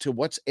response to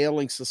what's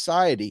ailing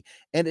society.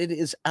 And it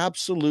is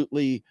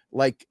absolutely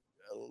like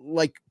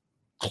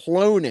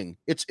cloning.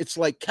 It's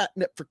like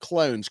catnip for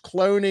clones,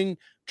 cloning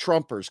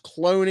Trumpers,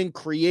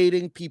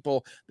 creating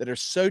people that are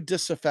so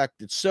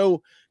disaffected,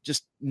 so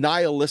just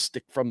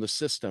nihilistic from the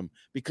system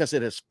because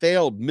it has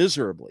failed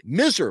miserably.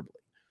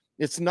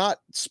 It's not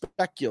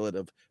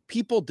speculative.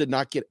 People did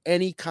not get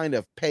any kind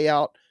of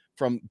payout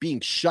from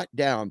being shut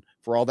down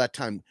for all that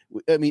time.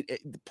 I mean,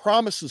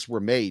 promises were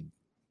made,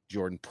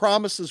 Jordan.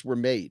 Promises were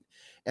made.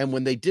 And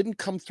when they didn't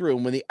come through,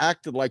 and when they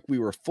acted like we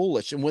were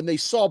foolish, and when they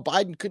saw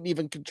Biden couldn't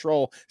even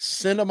control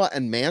cinema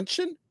and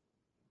mansion,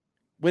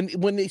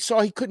 when they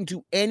saw he couldn't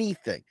do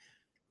anything,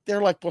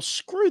 they're like, well,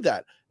 screw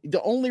that.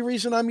 The only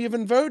reason I'm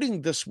even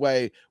voting this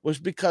way was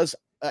because,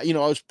 I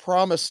was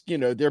promised,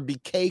 there'd be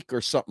cake or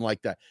something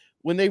like that.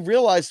 When they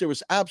realized there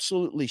was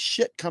absolutely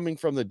shit coming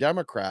from the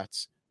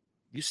Democrats,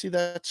 you see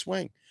that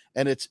swing.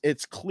 And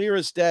it's clear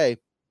as day.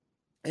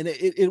 And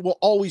it will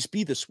always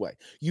be this way.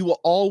 You will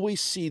always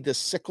see this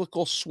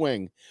cyclical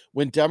swing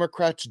when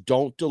Democrats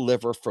don't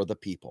deliver for the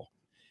people.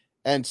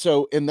 And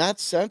so in that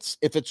sense,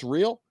 if it's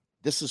real,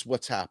 this is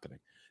what's happening.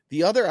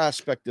 The other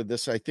aspect of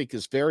this I think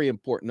is very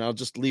important. I'll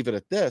just leave it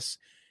at this,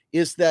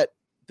 is that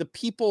the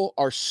people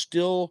are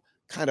still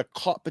kind of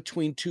caught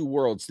between two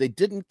worlds. They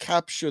didn't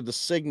capture the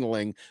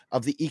signaling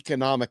of the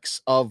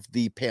economics of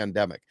the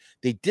pandemic.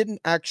 They didn't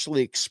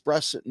actually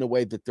express it in a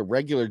way that the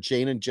regular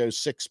Jane and Joe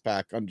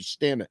six-pack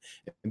understand it.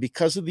 And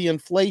because of the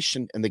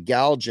inflation and the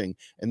gouging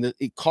and the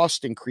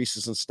cost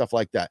increases and stuff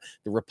like that,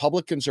 the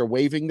Republicans are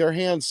waving their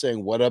hands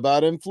saying, what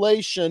about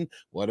inflation?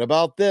 What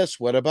about this?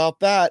 What about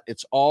that?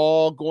 It's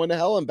all going to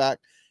hell and back.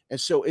 And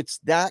so it's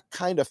that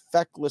kind of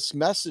feckless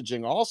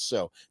messaging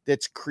also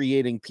that's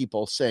creating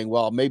people saying,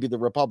 well, maybe the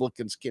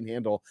Republicans can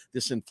handle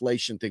this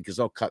inflation thing because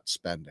they'll cut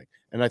spending.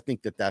 And I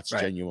think that that's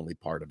genuinely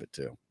part of it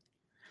too.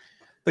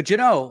 But,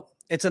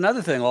 it's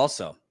another thing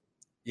also.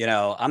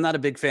 I'm not a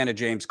big fan of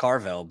James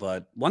Carville,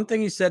 but one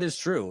thing he said is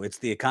true. It's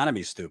the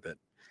economy, stupid.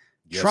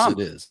 Yes, Trump,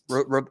 it is.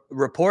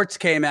 Reports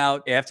came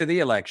out after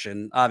the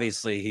election.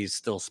 Obviously, he's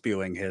still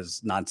spewing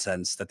his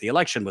nonsense that the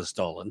election was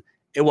stolen.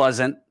 It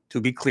wasn't. To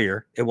be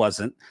clear, it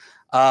wasn't.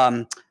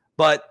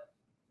 But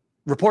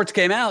reports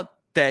came out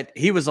that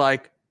he was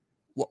like,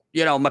 well,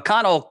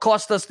 McConnell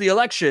cost us the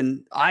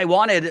election. I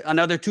wanted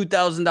another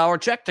 $2,000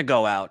 check to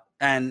go out.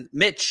 And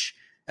Mitch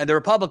and the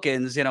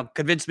Republicans,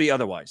 convinced me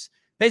otherwise.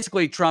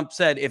 Basically, Trump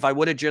said, if I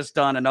would have just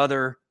done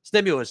another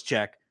stimulus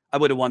check, I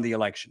would have won the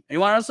election. And you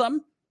want to know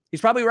something? He's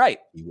probably right.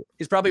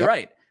 He's probably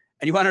right.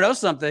 And you want to know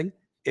something?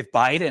 If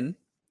Biden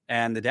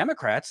and the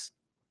Democrats,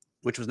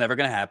 which was never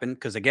going to happen,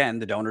 because again,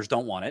 the donors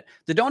don't want it.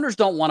 The donors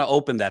don't want to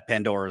open that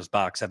Pandora's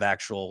box of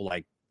actual,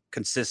 like,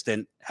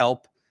 consistent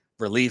help,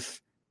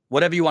 relief,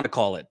 whatever you want to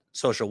call it,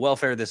 social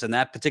welfare, this and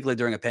that, particularly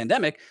during a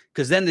pandemic,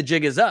 because then the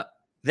jig is up.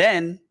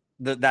 Then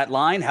that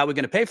line, how are we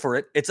going to pay for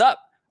it? It's up.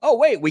 Oh,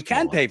 wait, we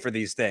can pay for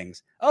these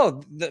things.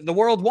 Oh, the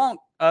world won't,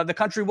 the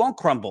country won't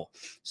crumble.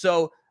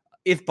 So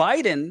if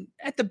Biden,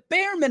 at the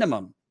bare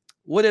minimum,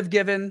 would have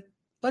given,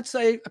 let's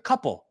say, a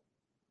couple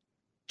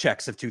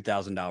checks of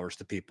 $2,000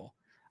 to people,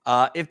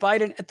 if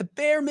Biden, at the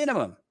bare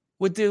minimum,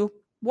 would do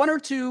one or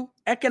two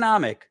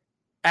economic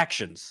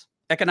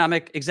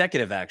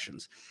executive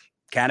actions,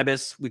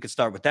 cannabis, we could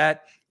start with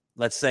that.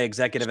 Let's say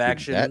executive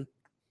action,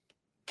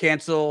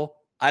 cancel.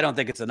 I don't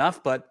think it's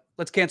enough, but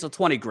let's cancel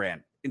 20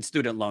 grand in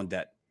student loan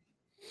debt.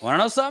 Want to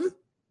know something?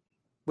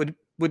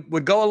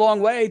 Would go a long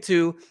way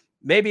to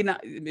maybe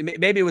not.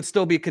 Maybe it would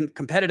still be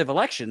competitive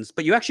elections,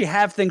 but you actually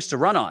have things to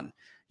run on.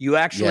 You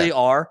actually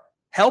are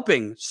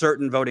helping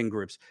certain voting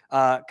groups.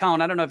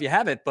 Colin, I don't know if you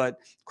have it, but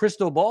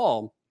Crystal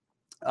Ball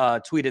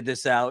tweeted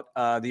this out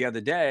the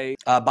other day.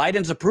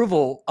 Biden's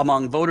approval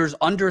among voters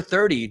under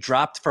 30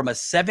 dropped from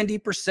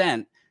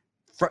 70%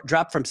 to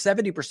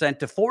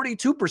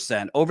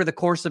 42% over the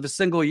course of a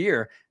single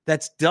year.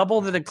 That's double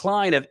the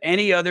decline of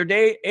any other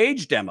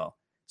age demo.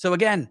 So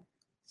again,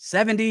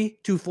 70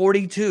 to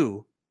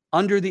 42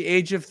 under the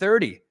age of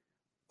 30.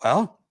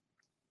 Well,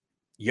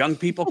 young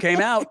people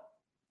came out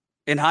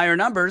in higher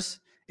numbers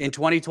in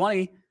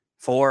 2020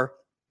 for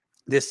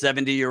this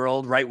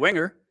 70-year-old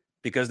right-winger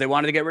because they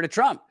wanted to get rid of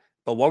Trump.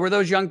 But what were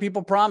those young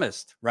people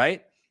promised,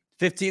 right?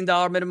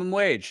 $15 minimum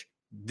wage.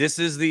 This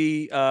is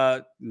the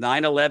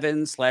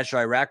 9/11 /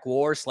 Iraq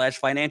war /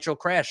 financial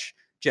crash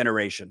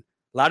generation.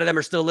 A lot of them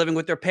are still living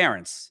with their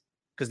parents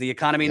because the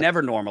economy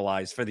never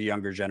normalized for the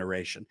younger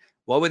generation.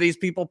 What were these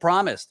people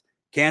promised?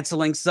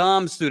 Canceling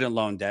some student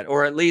loan debt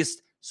or at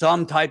least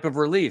some type of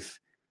relief.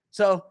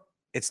 So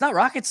it's not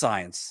rocket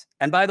science.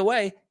 And by the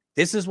way,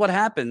 this is what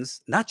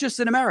happens, not just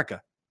in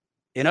America,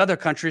 in other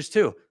countries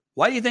too.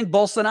 Why do you think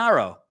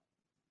Bolsonaro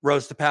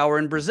rose to power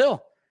in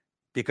Brazil?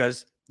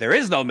 Because there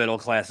is no middle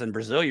class in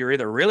Brazil. You're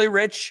either really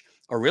rich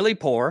or really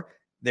poor.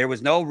 There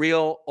was no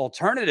real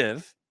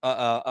alternative,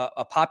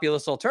 a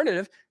populist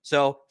alternative.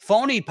 So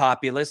phony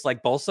populists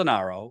like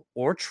Bolsonaro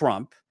or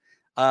Trump,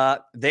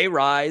 they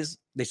rise,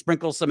 they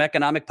sprinkle some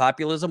economic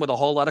populism with a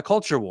whole lot of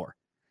culture war.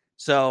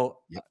 So,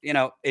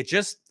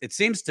 it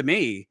seems to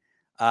me,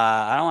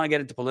 I don't want to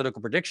get into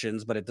political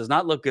predictions, but it does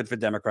not look good for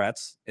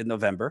Democrats in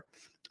November.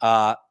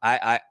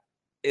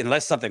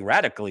 Unless something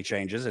radically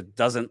changes, it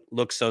doesn't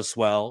look so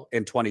swell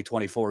in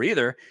 2024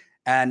 either.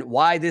 And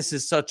why this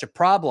is such a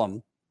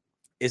problem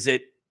is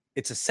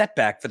it's a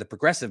setback for the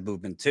progressive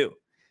movement too,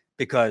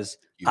 because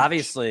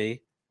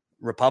obviously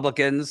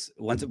Republicans,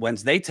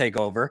 once they take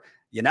over,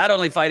 you're not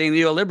only fighting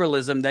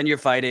neoliberalism, then you're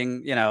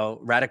fighting,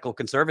 radical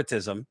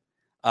conservatism.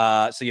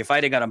 So you're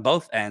fighting on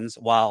both ends,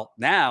 while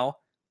now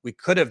we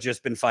could have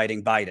just been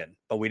fighting Biden,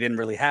 but we didn't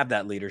really have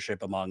that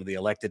leadership among the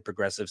elected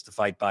progressives to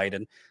fight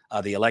Biden.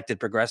 The elected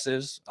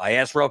progressives, I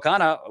asked Ro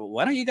Khanna,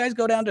 why don't you guys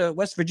go down to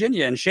West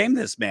Virginia and shame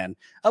this man?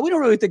 We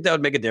don't really think that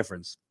would make a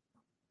difference.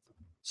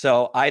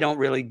 So I don't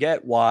really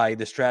get why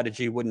the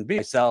strategy wouldn't be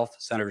myself,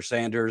 Senator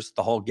Sanders,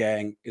 the whole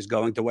gang is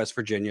going to West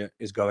Virginia,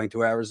 is going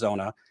to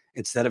Arizona.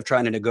 Instead of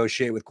trying to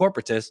negotiate with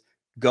corporatists,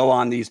 go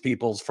on these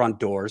people's front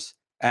doors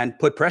and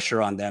put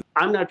pressure on them.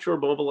 I'm not sure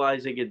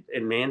mobilizing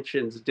in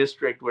Manchin's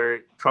district,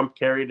 where Trump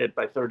carried it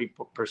by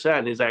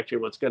 30%, is actually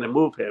what's going to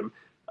move him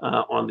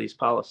on these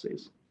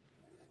policies.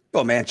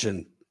 Well,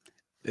 Manchin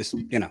is,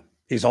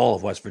 he's all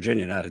of West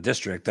Virginia, not a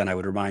district. And I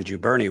would remind you,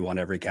 Bernie won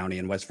every county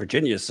in West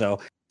Virginia.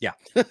 So, yeah.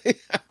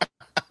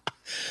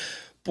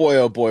 Boy,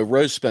 oh boy,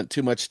 Rose spent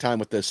too much time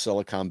with those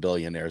Silicon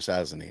billionaires,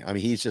 hasn't he? I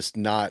mean, he's just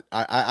not.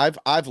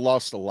 I've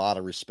lost a lot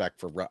of respect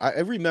for. I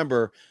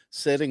remember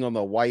sitting on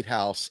the White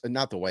House, and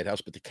not the White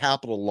House, but the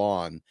Capitol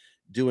lawn,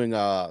 doing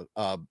a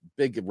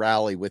big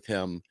rally with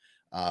him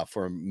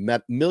for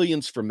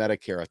Millions for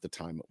Medicare at the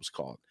time it was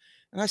called.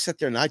 And I sat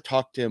there and I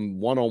talked to him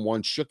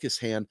one-on-one, shook his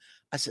hand.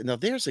 I said, "Now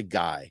there's a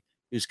guy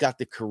who's got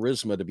the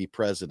charisma to be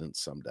president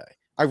someday."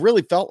 I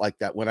really felt like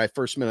that when I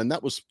first met him. And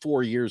that was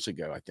 4 years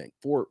ago, I think.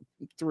 4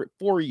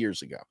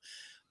 years ago.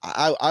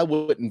 I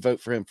wouldn't vote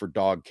for him for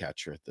dog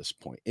catcher at this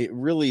point. It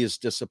really is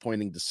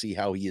disappointing to see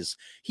how he is.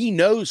 He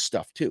knows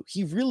stuff too.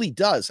 He really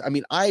does. I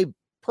mean, I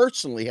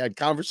personally had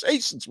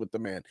conversations with the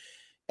man,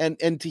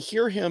 and to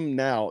hear him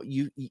now,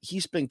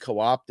 he's been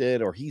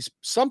co-opted, or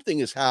something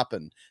has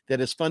happened that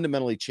has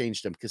fundamentally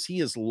changed him, because he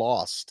has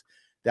lost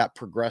that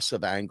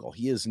progressive angle.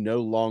 He is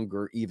no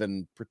longer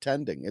even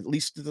pretending. At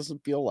least it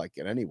doesn't feel like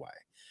it anyway.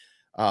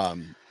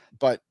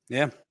 But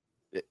yeah,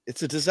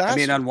 it's a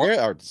disaster. I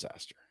mean,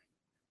 disaster.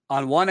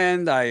 On one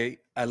end, I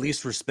at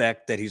least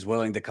respect that he's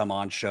willing to come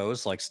on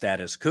shows like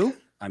Status Coup.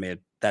 I mean,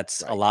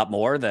 that's a lot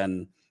more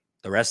than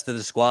the rest of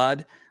the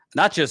squad.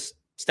 Not just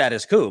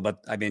status quo,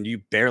 but I mean, you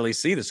barely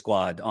see the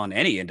squad on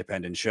any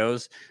independent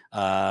shows.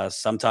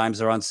 Sometimes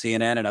they're on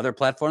CNN and other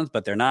platforms,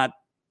 but they're not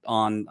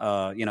on,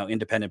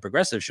 independent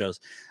progressive shows.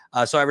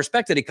 So I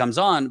respect that he comes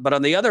on, but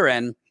on the other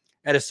end,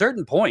 at a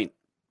certain point,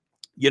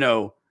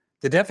 the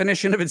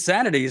definition of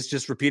insanity is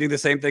just repeating the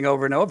same thing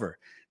over and over.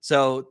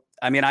 So,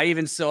 I mean, I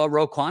even saw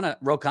Ro Khanna,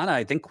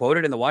 I think,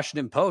 quoted in the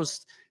Washington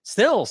Post,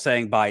 still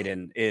saying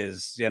Biden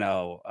is,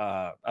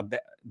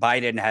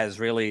 Biden has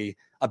really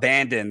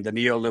abandoned the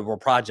neoliberal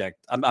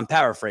project. I'm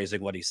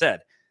paraphrasing what he said.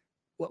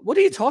 What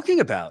are you talking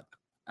about?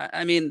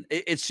 I mean,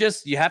 it's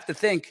just, you have to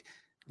think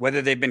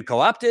whether they've been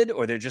co-opted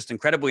or they're just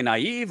incredibly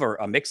naive or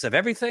a mix of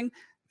everything.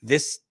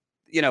 This,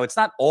 it's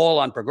not all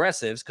on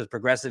progressives, because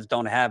progressives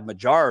don't have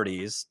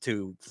majorities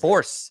to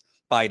force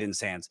Biden's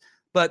hands.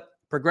 But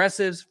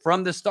progressives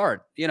from the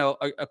start,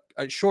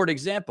 a short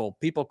example,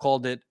 people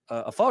called it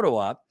a photo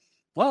op.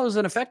 Well, it was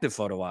an effective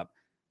photo op.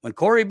 When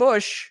Cori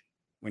Bush,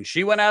 when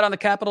she went out on the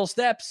Capitol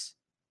steps,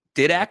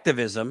 did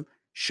activism,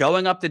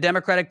 showing up the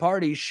Democratic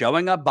Party,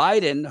 showing up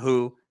Biden,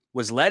 who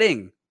was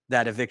letting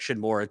that eviction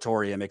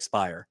moratorium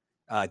expire.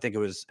 I think it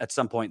was at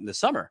some point in the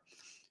summer.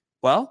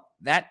 Well,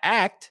 that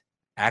act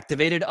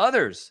activated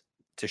others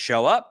to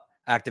show up,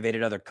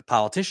 activated other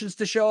politicians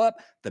to show up.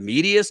 The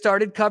media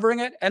started covering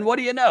it. And what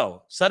do you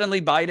know?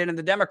 Suddenly Biden and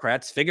the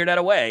Democrats figured out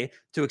a way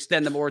to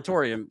extend the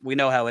moratorium. We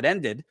know how it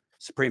ended.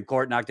 Supreme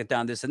Court knocked it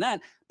down, this and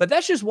that. But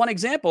that's just one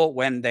example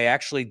when they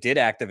actually did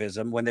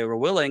activism, when they were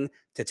willing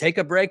to take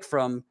a break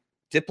from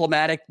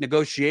diplomatic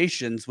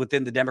negotiations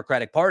within the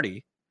Democratic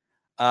Party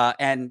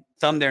and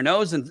thumb their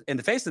nose in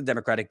the face of the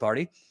Democratic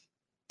Party.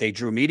 They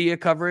drew media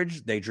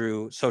coverage. They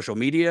drew social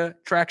media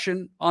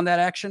traction on that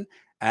action,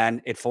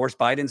 and it forced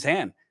Biden's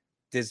hand.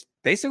 There's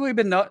basically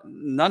been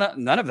none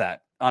of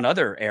that on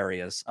other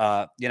areas.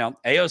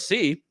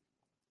 AOC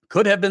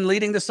could have been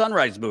leading the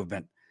Sunrise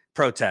Movement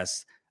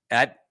protests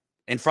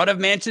in front of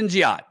Manchin's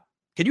yacht.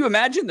 Can you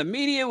imagine? The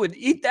media would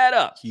eat that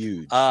up.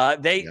 Huge.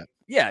 They're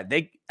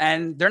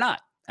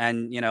not.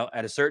 And,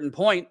 at a certain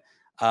point,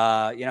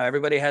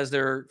 everybody has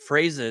their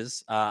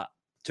phrases.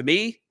 To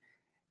me,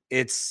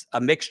 it's a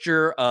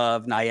mixture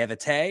of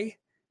naivete,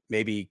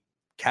 maybe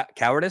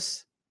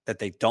cowardice, that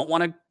they don't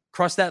want to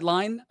cross that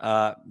line.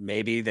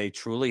 Maybe they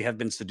truly have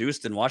been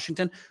seduced in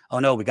Washington. Oh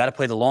no, we got to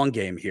play the long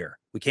game here.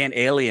 We can't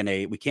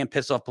alienate. We can't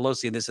piss off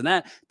Pelosi and this and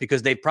that,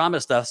 because they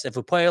promised us if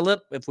we play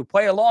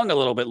along a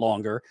little bit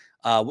longer,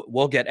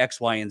 we'll get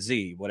X, Y, and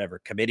Z, whatever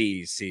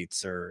committee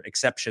seats or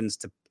exemptions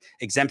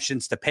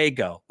to pay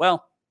go.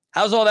 Well,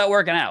 how's all that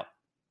working out?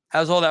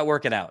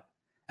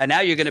 And now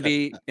you're going to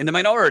be in the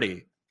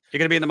minority. You're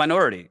going to be in the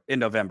minority in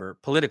November,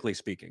 politically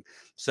speaking.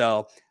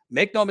 So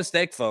make no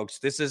mistake, folks.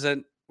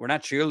 We're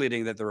not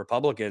cheerleading that the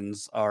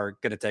Republicans are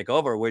going to take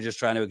over. We're just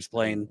trying to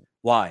explain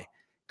why.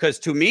 Because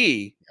to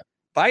me,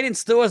 Biden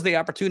still has the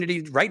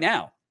opportunity right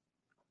now.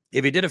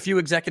 If he did a few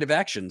executive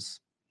actions,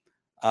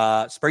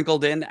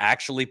 sprinkled in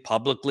actually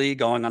publicly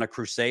going on a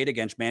crusade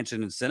against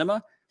Manchin and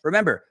Sinema.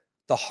 Remember,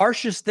 the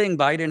harshest thing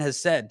Biden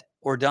has said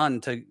or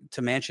done to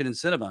Manchin and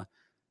Sinema,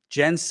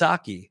 Jen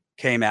Psaki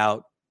came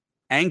out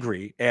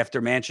angry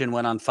after Manchin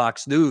went on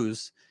Fox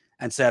News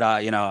and said,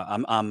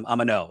 I'm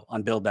a no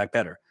on Build Back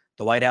Better.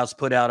 The White House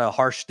put out a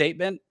harsh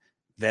statement.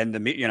 Then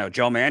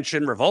Joe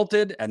Manchin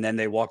revolted, and then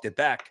they walked it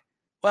back.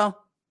 Well,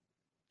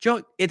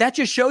 that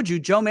just showed you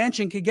Joe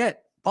Manchin could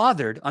get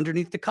bothered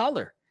underneath the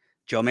collar.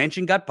 Joe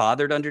Manchin got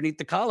bothered underneath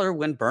the collar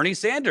when Bernie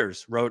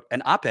Sanders wrote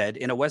an op-ed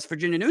in a West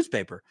Virginia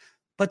newspaper.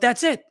 But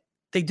that's it.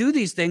 They do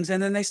these things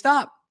and then they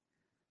stop.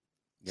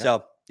 Yep.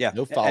 So, yeah.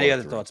 No follow-up. Any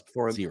other thoughts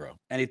before Zero.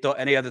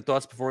 Any other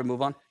thoughts before we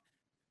move on?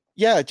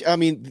 Yeah, I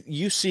mean,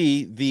 you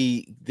see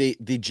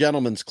the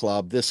gentleman's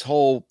club, this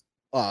whole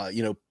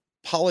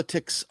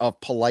politics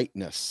of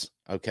politeness,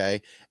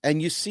 okay?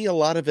 And you see a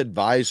lot of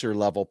advisor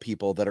level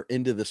people that are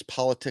into this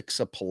politics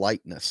of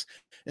politeness.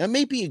 And it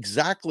may be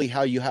exactly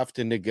how you have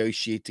to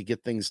negotiate to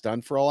get things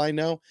done, for all I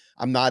know.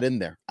 I'm not in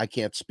there. I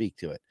can't speak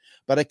to it.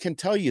 But I can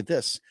tell you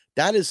this,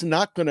 that is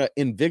not going to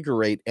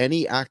invigorate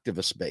any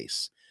activist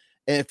base.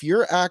 And if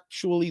you're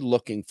actually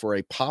looking for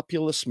a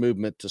populist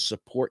movement to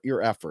support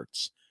your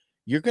efforts,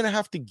 you're going to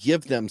have to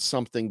give them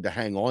something to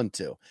hang on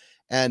to.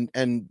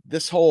 And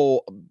this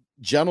whole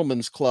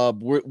gentleman's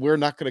club, we're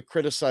not going to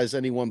criticize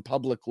anyone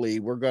publicly.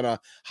 We're going to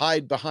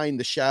hide behind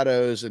the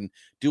shadows and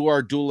do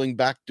our dueling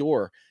back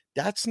door.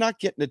 That's not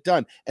getting it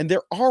done. And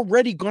they're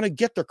already going to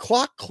get their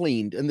clock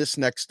cleaned in this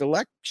next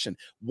election.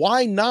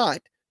 Why not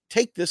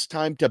take this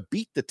time to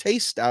beat the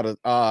taste out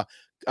of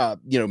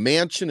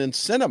Manchin and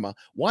Sinema?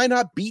 Why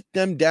not beat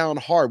them down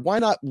hard? Why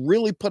not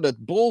really put a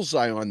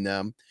bullseye on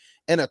them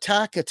and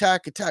attack?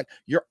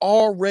 You're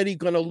already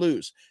going to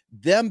lose.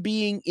 Them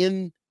being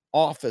in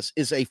office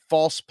is a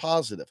false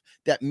positive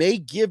that may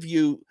give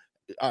you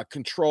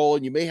control,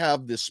 and you may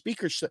have the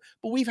speakership,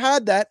 but we've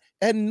had that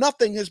and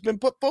nothing has been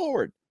put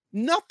forward.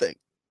 Nothing.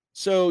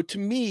 So to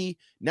me,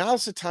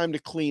 now's the time to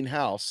clean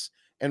house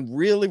and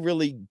really,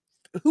 really,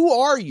 who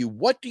are you?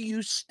 What do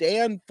you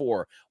stand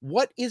for?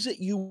 What is it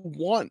you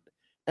want?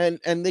 And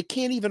they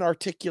can't even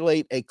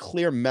articulate a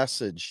clear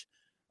message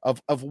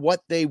of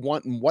what they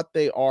want and what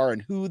they are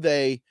and who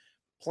they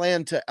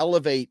plan to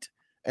elevate,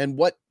 and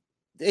what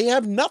they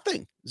have.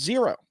 Nothing,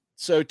 zero.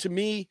 So to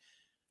me,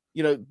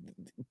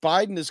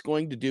 Biden is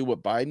going to do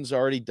what Biden's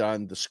already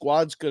done. The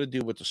squad's going to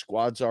do what the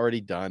squad's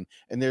already done.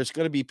 And there's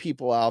going to be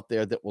people out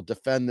there that will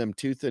defend them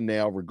tooth and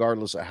nail,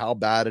 regardless of how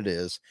bad it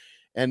is.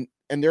 And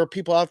there are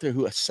people out there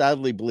who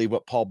sadly believe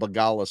what Paul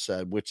Begala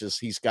said, which is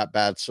he's got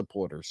bad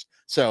supporters.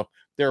 So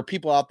there are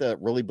people out there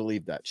that really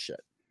believe that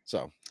shit.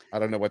 So I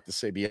don't know what to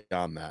say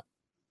beyond that.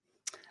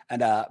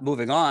 And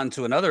moving on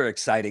to another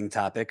exciting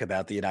topic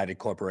about the United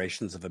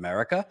Corporations of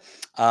America,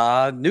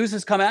 news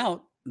has come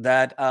out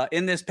that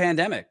in this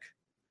pandemic,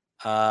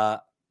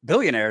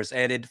 billionaires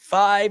added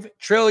 $5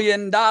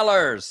 trillion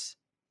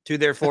to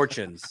their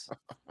fortunes.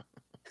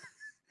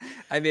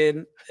 I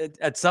mean,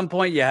 at some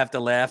point you have to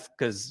laugh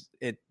because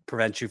it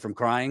prevents you from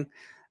crying.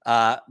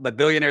 But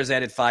billionaires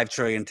added $5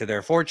 trillion to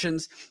their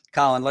fortunes.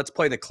 Colin, let's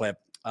play the clip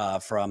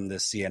from the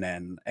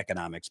CNN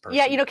economics person.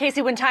 Yeah,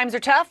 Casey, when times are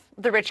tough,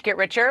 the rich get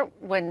richer.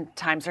 When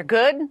times are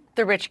good,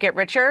 the rich get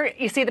richer.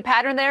 You see the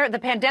pattern there? The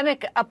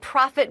pandemic, a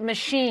profit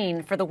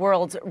machine for the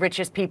world's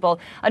richest people.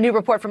 A new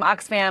report from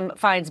Oxfam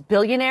finds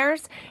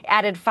billionaires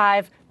added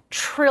 $5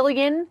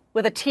 trillion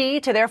with a T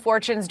to their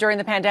fortunes during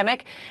the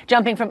pandemic,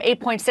 jumping from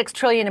 $8.6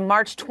 trillion in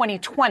March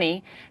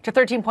 2020 to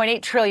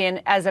 $13.8 trillion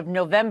as of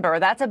November.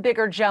 That's a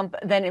bigger jump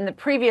than in the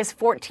previous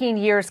 14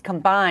 years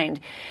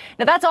combined.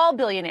 Now, that's all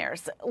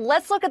billionaires.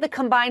 Let's look at the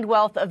combined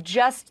wealth of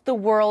just the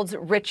world's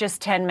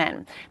richest 10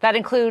 men. That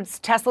includes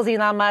Tesla's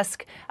Elon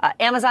Musk,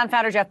 Amazon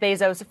founder Jeff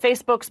Bezos,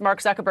 Facebook's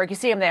Mark Zuckerberg. You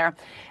see him there.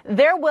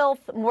 Their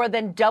wealth more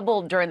than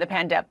doubled during the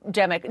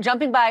pandemic,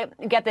 jumping by,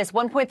 get this,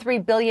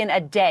 $1.3 billion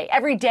a day,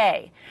 every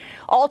day.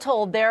 All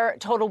told, their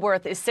total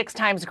worth is 6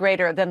 times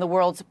greater than the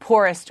world's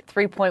poorest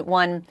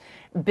 3.1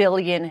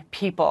 billion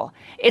people.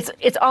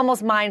 It's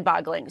almost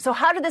mind-boggling. So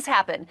how did this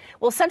happen?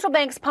 Well, central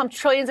banks pumped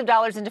trillions of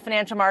dollars into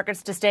financial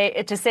markets to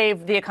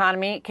save the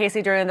economy,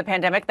 Casey, during the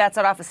pandemic. That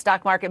set off a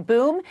stock market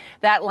boom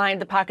that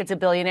lined the pockets of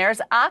billionaires.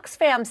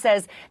 Oxfam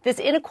says this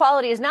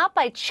inequality is not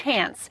by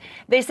chance.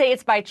 They say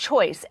it's by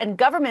choice, and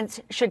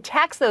governments should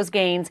tax those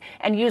gains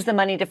and use the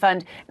money to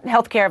fund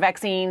healthcare,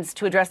 vaccines,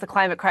 to address the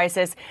climate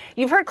crisis.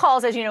 You've heard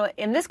calls, as you know,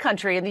 in this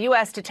country, in the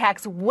U.S., to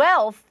tax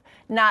wealth,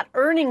 not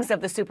earnings of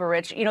the super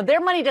rich.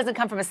 Their money doesn't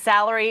come from a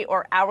salary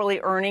or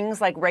hourly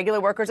earnings like regular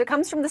workers. It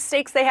comes from the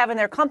stakes they have in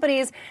their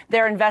companies,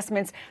 their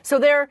investments.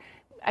 So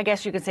I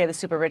guess you could say the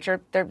super rich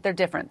they're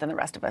different than the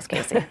rest of us,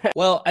 Casey.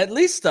 Well, at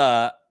least,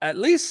 I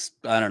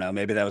don't know,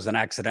 maybe that was an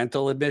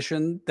accidental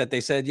admission that they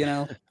said,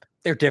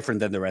 they're different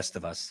than the rest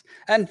of us.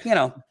 And,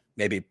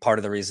 maybe part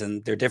of the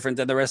reason they're different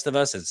than the rest of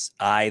us is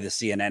I, the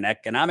CNN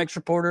economics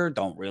reporter,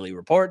 don't really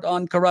report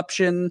on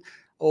corruption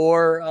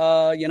or,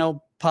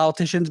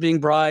 politicians being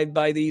bribed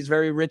by these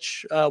very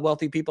rich,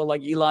 wealthy people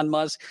like Elon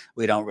Musk.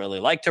 We don't really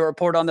like to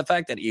report on the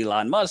fact that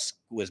Elon Musk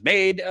was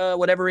made,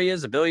 whatever he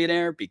is, a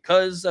billionaire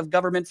because of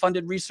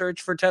government-funded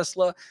research for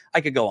Tesla.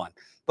 I could go on.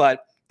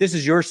 But this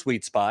is your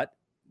sweet spot.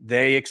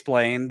 They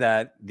explain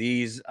that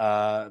these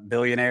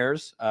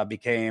billionaires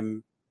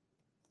became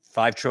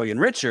 $5 trillion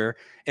richer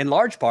in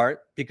large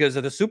part because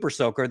of the super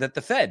soaker that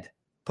the Fed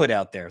put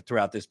out there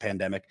throughout this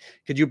pandemic.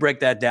 Could you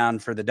break that down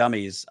for the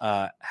dummies,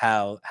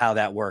 how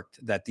that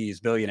worked, that these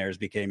billionaires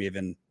became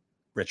even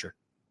richer?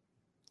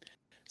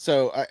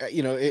 So,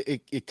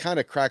 it kind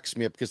of cracks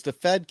me up because the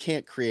Fed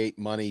can't create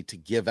money to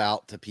give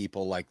out to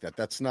people like that.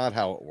 That's not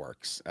how it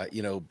works.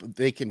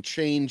 They can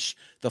change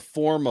the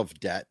form of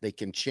debt. They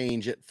can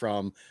change it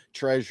from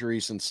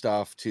treasuries and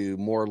stuff to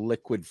more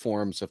liquid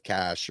forms of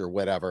cash or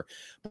whatever,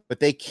 but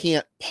they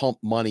can't pump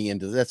money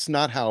into that's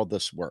not how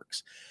this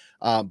works.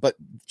 But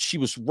she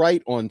was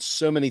right on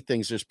so many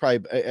things. There's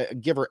probably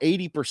give her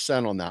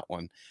 80% on that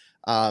one.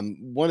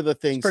 One of the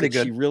things that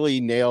she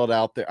really nailed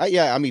out there.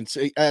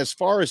 As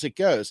far as it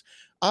goes,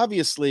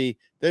 obviously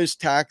those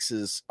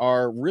taxes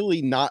are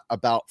really not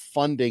about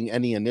funding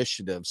any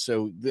initiatives.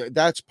 So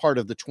that's part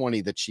of the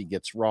 20 that she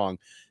gets wrong.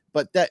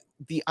 But that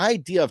the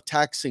idea of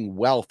taxing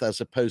wealth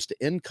as opposed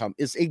to income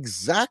is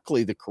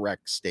exactly the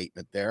correct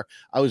statement there.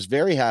 I was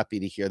very happy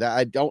to hear that.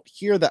 I don't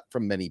hear that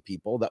from many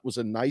people. That was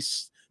a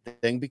nice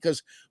thing,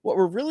 because what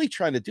we're really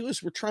trying to do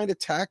is we're trying to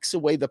tax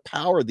away the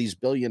power these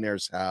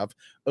billionaires have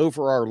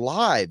over our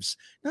lives,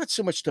 not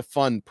so much to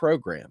fund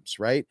programs,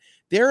 right?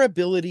 Their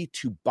ability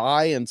to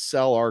buy and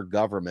sell our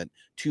government,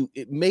 to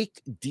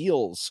make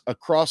deals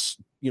across,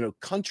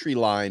 country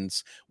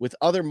lines with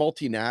other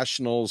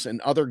multinationals and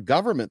other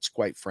governments,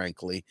 quite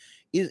frankly,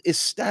 is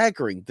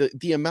staggering.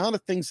 The amount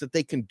of things that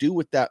they can do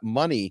with that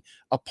money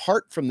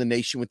apart from the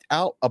nation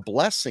without a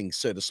blessing,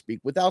 so to speak,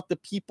 without the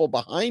people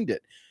behind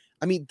it.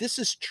 I mean, this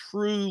is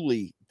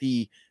truly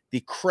the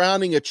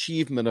crowning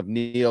achievement of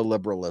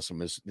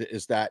neoliberalism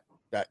is that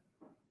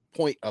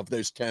point of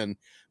those 10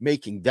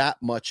 making that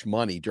much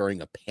money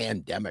during a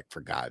pandemic, for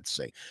God's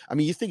sake. I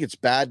mean, you think it's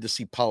bad to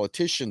see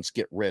politicians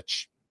get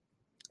rich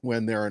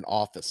when they're in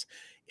office.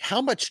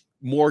 How much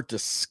more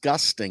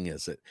disgusting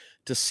is it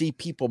to see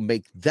people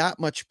make that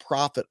much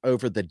profit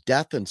over the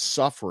death and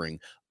suffering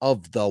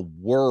of the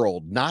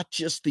world, not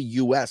just the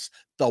US,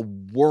 the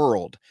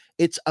world.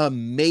 It's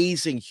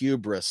amazing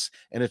hubris,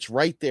 and it's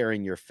right there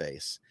in your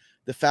face.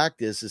 The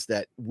fact is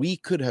that we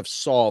could have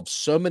solved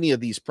so many of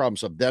these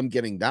problems of them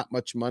getting that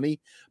much money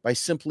by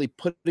simply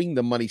putting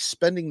the money,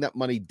 spending that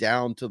money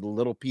down to the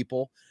little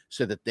people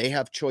so that they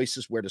have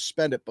choices where to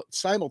spend it, but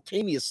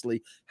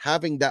simultaneously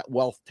having that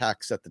wealth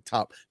tax at the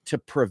top to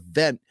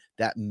prevent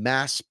that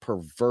mass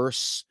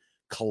perverse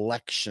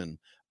collection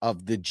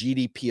of the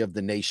GDP of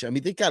the nation. I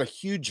mean, they got a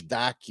huge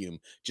vacuum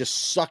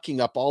just sucking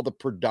up all the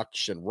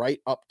production right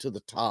up to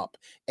the top,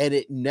 and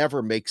it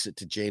never makes it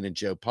to Jane and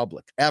Joe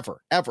public,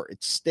 ever.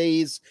 It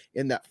stays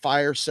in that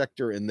fire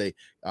sector, in the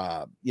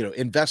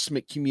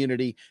investment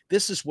community.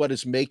 This is what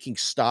is making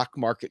stock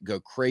market go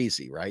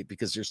crazy, right?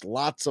 Because there's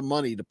lots of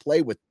money to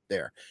play with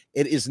there.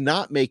 It is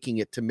not making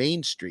it to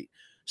Main Street.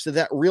 So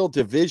that real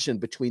division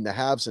between the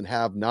haves and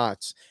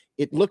have-nots,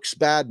 it looks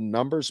bad in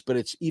numbers, but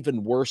it's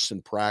even worse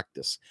in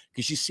practice,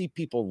 because you see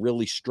people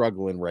really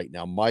struggling right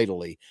now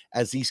mightily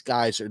as these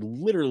guys are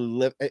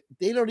literally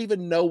they don't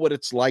even know what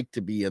it's like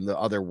to be in the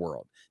other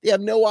world. They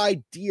have no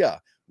idea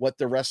what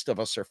the rest of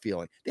us are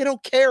feeling. They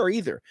don't care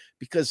either,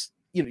 because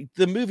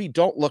the movie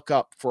Don't Look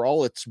Up, for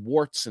all its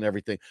warts and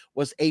everything,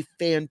 was a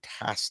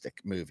fantastic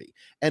movie,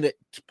 and it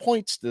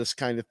points to this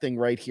kind of thing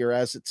right here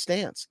as it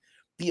stands.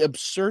 The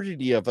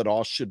absurdity of it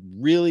all should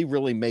really,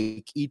 really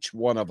make each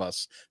one of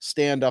us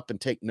stand up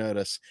and take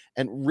notice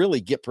and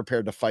really get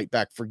prepared to fight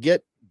back.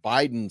 Forget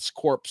Biden's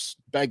corpse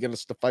begging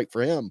us to fight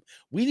for him.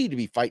 We need to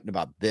be fighting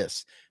about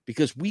this,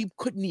 because we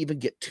couldn't even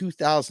get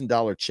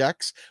 $2,000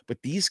 checks. But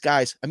these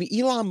guys, I mean,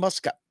 Elon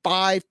Musk got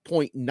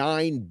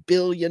 $5.9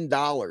 billion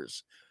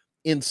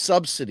in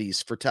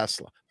subsidies for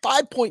Tesla.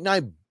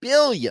 $5.9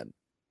 billion.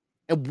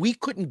 And we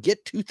couldn't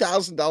get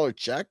 $2,000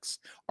 checks?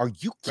 Are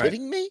you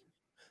kidding me?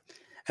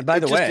 And by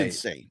the way,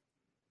 insane.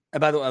 And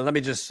by the way, let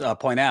me just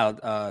point out,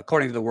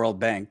 according to the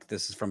World Bank,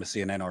 this is from a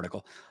CNN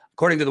article.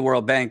 According to the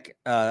World Bank,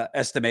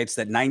 estimates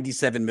that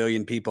 97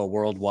 million people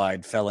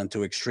worldwide fell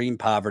into extreme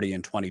poverty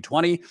in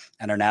 2020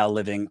 and are now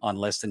living on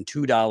less than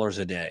 $2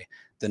 a day.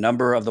 The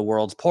number of the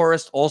world's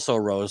poorest also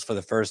rose for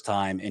the first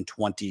time in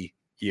 20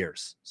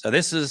 years. So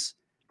this is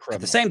at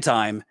the same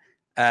time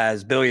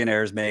as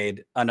billionaires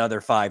made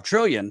another $5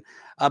 trillion.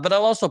 But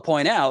I'll also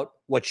point out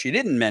what she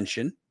didn't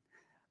mention,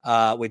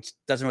 which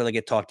doesn't really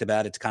get talked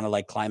about. It's kind of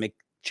like climate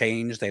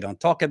change. They don't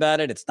talk about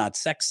it. It's not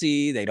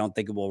sexy. They don't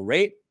think it will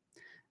rate.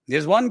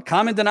 There's one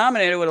common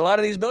denominator with a lot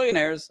of these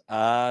billionaires.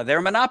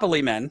 They're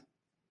monopoly men.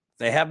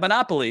 They have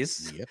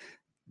monopolies. Yep.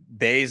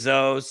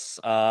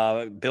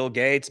 Bezos, Bill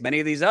Gates, many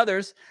of these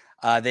others.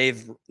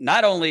 They've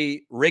not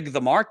only rigged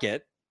the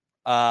market,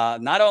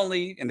 not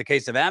only in the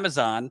case of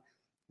Amazon,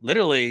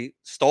 literally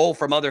stole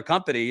from other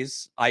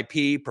companies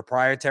IP,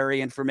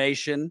 proprietary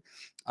information,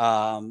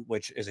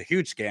 which is a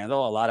huge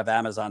scandal. A lot of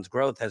Amazon's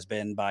growth has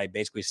been by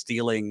basically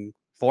stealing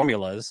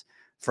formulas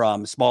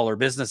from smaller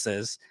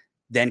businesses,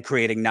 then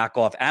creating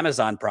knockoff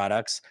Amazon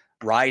products,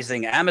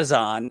 rising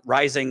Amazon's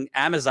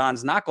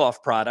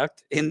knockoff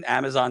product in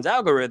Amazon's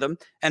algorithm,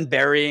 and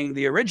burying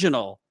the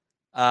original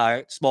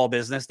small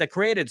business that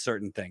created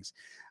certain things.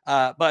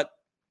 But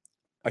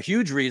a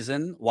huge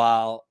reason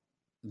while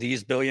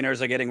these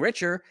billionaires are getting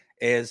richer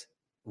is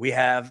we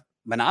have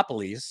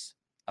monopolies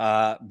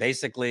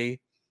basically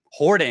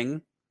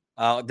hoarding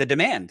the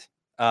demand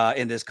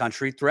in this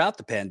country throughout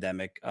the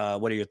pandemic.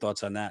 What are your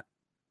thoughts on that?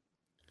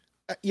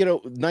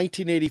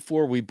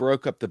 1984, we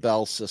broke up the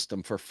Bell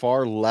system for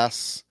far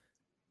less,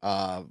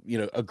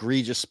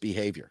 egregious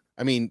behavior.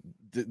 I mean,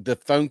 the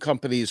phone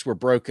companies were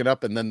broken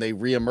up and then they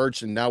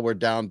reemerged, and now we're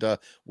down to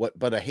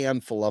but a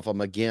handful of them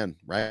again,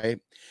 right?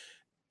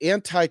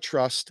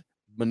 Antitrust,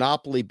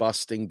 monopoly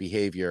busting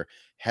behavior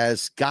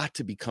has got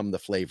to become the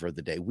flavor of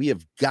the day. We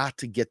have got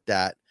to get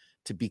that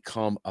to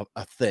become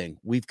a thing.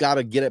 We've got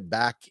to get it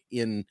back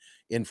in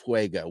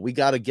Fuego. We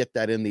got to get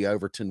that in the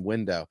Overton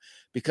window,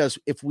 because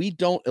if we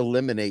don't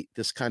eliminate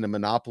this kind of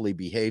monopoly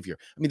behavior,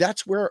 I mean,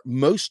 that's where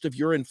most of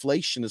your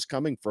inflation is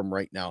coming from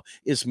right now,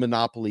 is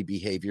monopoly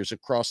behaviors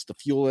across the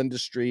fuel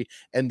industry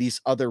and these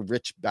other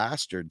rich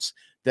bastards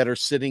that are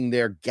sitting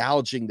there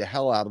gouging the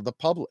hell out of the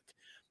public.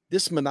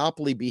 This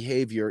monopoly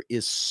behavior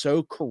is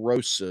so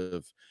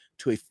corrosive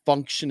to a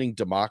functioning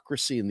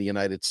democracy in the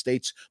United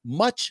States,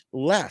 much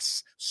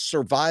less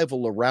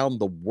survival around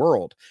the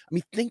world. I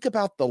mean, think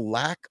about the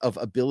lack of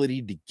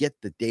ability to get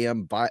the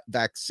damn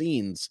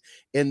vaccines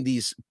in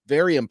these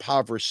very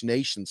impoverished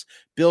nations.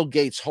 Bill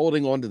Gates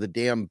holding on to the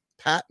damn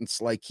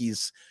patents like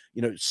he's,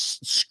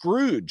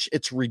 Scrooge.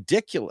 It's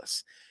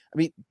ridiculous. I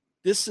mean,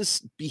 this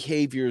is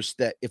behaviors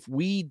that if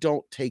we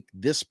don't take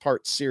this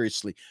part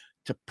seriously,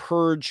 to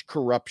purge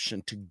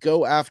corruption, to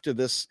go after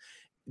this,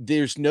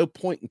 there's no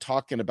point in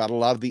talking about a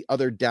lot of the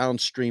other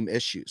downstream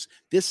issues.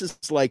 This is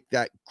like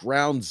that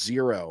ground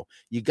zero.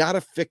 You got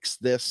to fix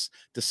this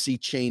to see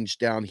change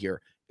down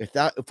here.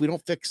 If we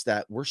don't fix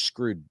that, we're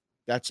screwed.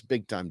 That's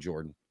big time,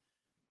 Jordan.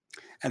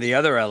 And the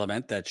other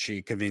element that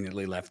she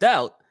conveniently left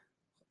out,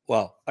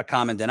 well, a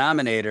common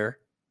denominator,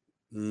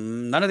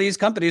 none of these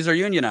companies are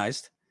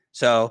unionized.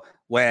 So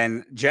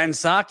when Jen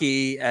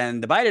Psaki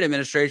and the Biden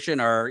administration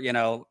are,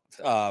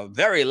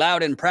 very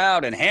loud and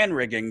proud and hand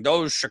rigging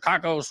those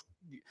Chicago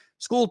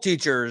school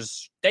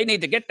teachers, they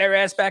need to get their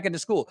ass back into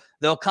school.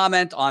 They'll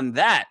comment on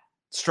that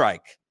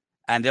strike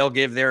and they'll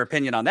give their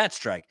opinion on that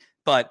strike.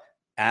 But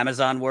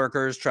Amazon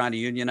workers trying to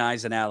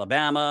unionize in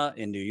Alabama,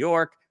 in New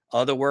York,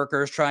 other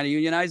workers trying to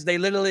unionize, they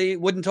literally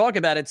wouldn't talk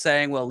about it,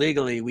 saying, well,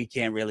 legally, we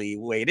can't really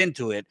wade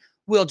into it.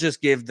 We'll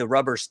just give the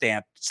rubber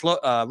stamp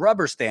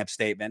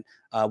statement.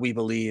 We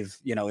believe,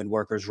 in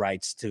workers'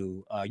 rights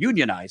to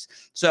unionize.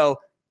 So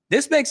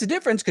this makes a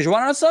difference, because you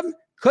want to know something?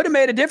 Could have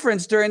made a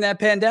difference during that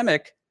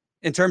pandemic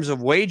in terms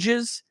of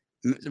wages,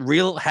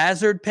 real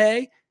hazard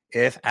pay,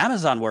 if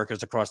Amazon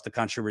workers across the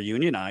country were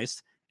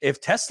unionized. If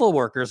Tesla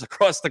workers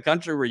across the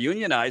country were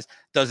unionized,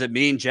 does it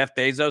mean Jeff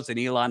Bezos and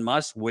Elon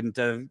Musk wouldn't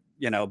have,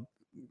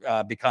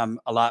 become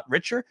a lot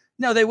richer?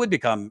 No, they would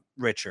become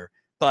richer,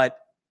 but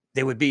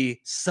there would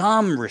be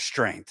some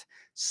restraint,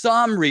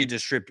 some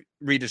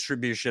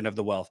redistribution of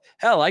the wealth.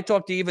 Hell, I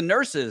talked to even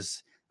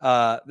nurses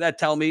that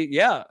tell me,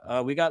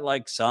 we got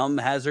like some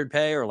hazard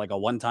pay or like a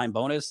one-time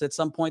bonus at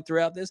some point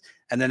throughout this,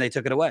 and then they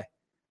took it away.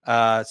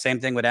 Same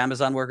thing with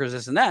Amazon workers,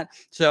 this and that.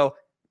 So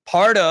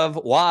part of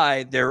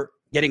why they're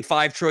getting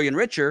 5 trillion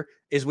richer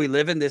is we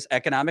live in this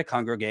economic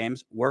Hunger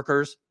Games.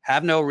 Workers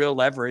have no real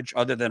leverage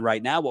other than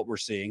right now what we're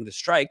seeing, the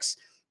strikes.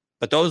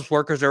 But those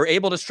workers are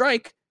able to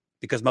strike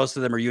because most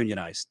of them are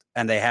unionized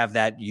and they have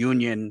that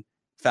union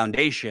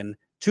foundation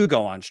to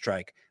go on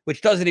strike,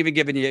 which doesn't even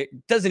give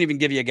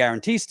you a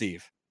guarantee,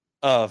 Steve,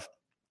 of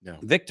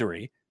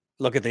victory.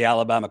 Look at the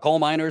Alabama coal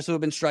miners who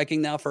have been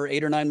striking now for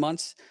 8 or 9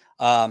 months.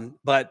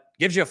 But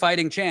gives you a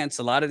fighting chance.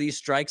 A lot of these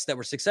strikes that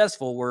were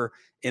successful were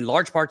in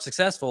large part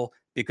successful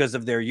because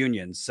of their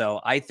unions. So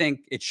I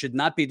think it should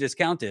not be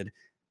discounted.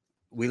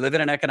 We live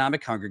in an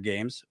economic Hunger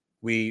Games.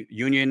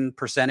 Union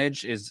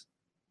percentage is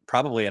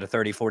probably at a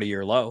 30,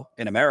 40-year low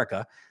in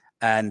America.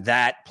 And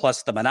that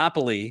plus the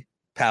monopoly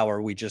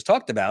power we just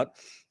talked about,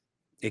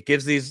 it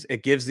gives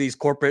these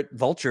corporate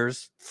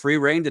vultures free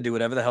reign to do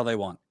whatever the hell they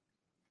want.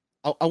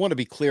 I want to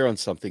be clear on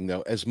something,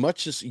 though. As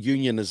much as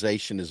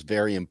unionization is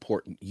very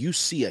important, you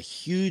see a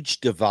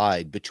huge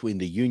divide between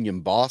the union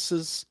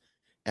bosses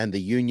and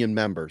the union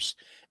members.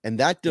 And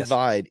that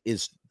divide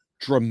is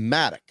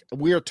dramatic.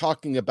 We are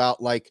talking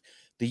about like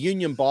the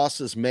union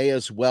bosses may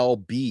as well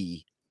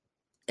be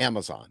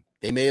Amazon.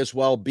 They may as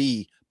well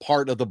be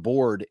part of the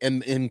board,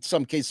 and in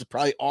some cases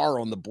probably are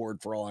on the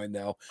board for all I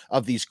know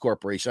of these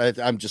corporations.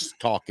 I'm just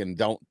talking.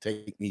 Don't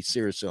take me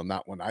seriously on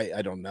that one.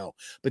 I don't know.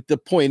 But the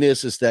point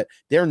is that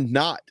they're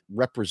not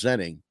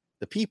representing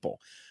the people.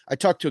 I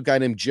talked to a guy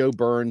named Joe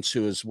Burns,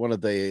 who is one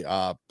of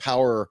the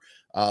power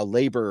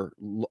labor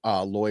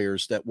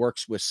lawyers that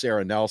works with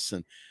Sarah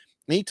Nelson.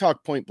 And he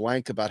talked point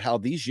blank about how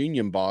these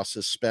union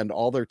bosses spend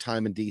all their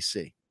time in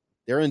DC.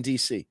 They're in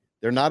DC.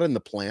 They're not in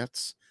the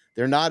plants.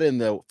 They're not in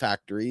the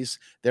factories.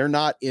 They're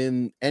not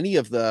in any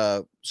of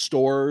the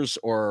stores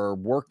or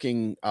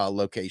working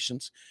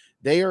locations.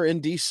 They are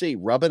in DC,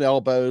 rubbing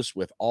elbows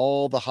with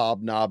all the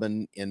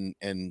hobnobbing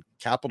in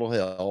Capitol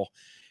Hill,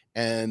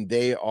 and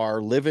they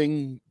are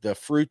living the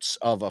fruits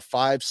of a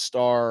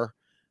 5-star,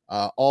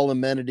 all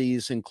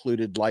amenities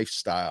included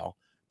lifestyle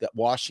that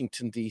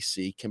Washington,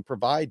 D.C. can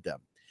provide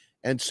them.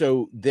 And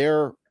so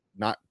they're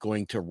not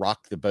going to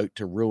rock the boat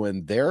to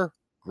ruin their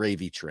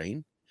gravy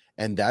train.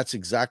 And that's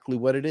exactly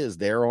what it is.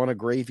 They're on a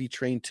gravy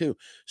train too.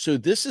 So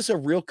this is a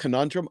real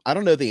conundrum. I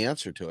don't know the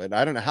answer to it.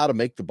 I don't know how to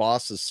make the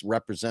bosses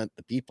represent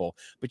the people,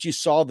 but you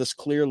saw this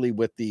clearly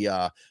with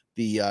the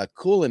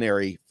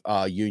culinary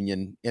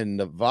union in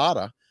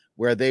Nevada,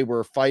 where they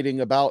were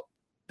fighting about,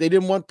 they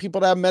didn't want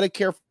people to have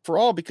Medicare for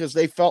all because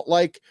they felt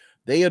like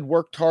they had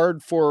worked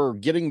hard for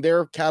getting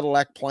their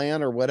Cadillac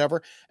plan or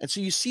whatever. And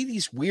so you see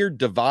these weird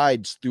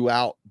divides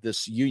throughout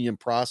this union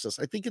process.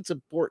 I think it's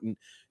important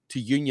to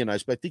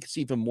unionize, but I think it's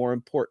even more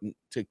important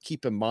to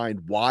keep in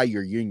mind why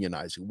you're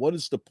unionizing. What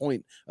is the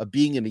point of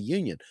being in a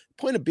union?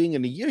 The point of being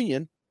in a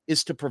union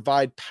is to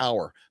provide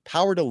power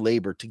to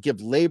labor, to give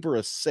labor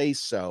a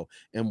say-so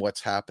in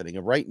what's happening.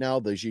 And right now,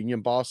 those union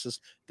bosses,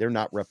 they're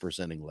not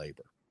representing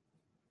labor.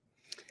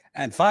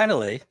 And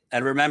finally,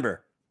 and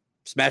remember,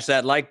 smash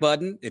that like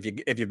button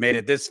if you've made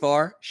it this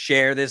far.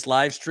 Share this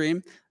live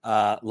stream.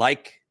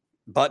 Like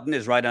button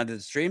is right under the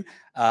stream.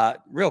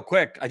 Real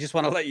quick, I just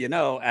want to let you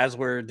know, as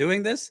we're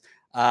doing this,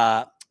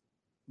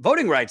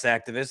 voting rights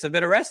activists have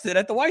been arrested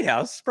at the White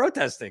House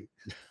protesting.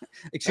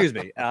 Excuse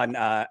me,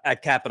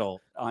 at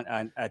Capitol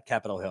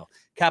Hill.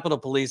 Capitol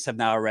Police have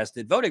now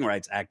arrested voting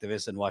rights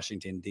activists in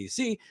Washington,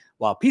 D.C.,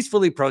 while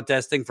peacefully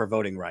protesting for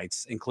voting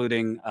rights,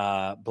 including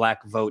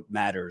Black Vote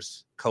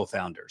Matters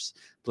co-founders.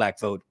 Black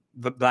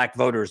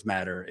Voters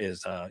Matter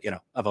is a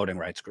voting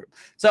rights group.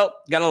 So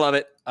gotta love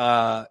it.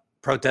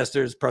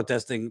 Protesters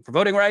protesting for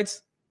voting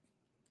rights,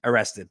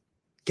 arrested.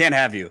 Can't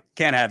have you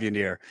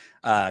near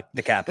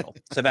the Capitol.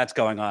 So that's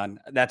going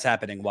on. That's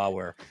happening while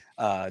we're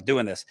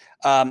doing this.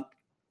 I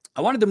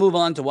wanted to move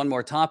on to one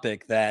more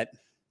topic that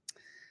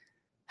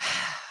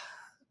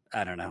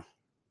I don't know.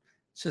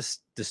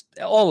 just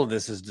all of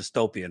this is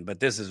dystopian, but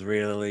this is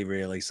really,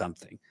 really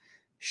something.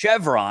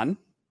 Chevron,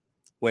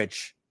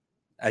 which,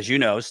 as you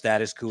know,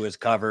 Status Quo has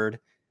covered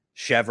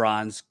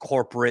Chevron's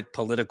corporate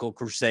political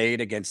crusade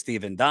against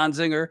Stephen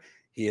Donziger.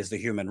 He is the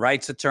human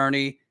rights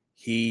attorney.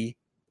 He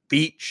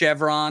beat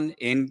Chevron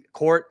in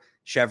court.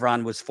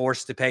 Chevron was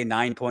forced to pay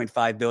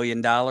 $9.5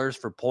 billion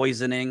for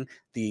poisoning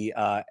the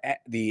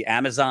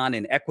Amazon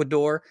in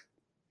Ecuador,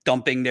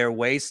 dumping their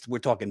waste. We're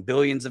talking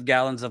billions of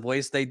gallons of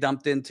waste they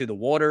dumped into the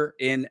water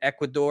in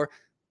Ecuador,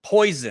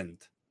 poisoned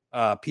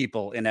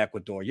people in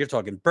Ecuador. You're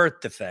talking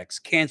birth defects,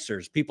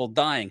 cancers, people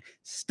dying.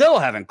 Still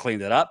haven't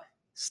cleaned it up.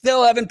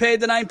 Still haven't paid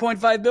the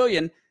 $9.5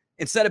 billion.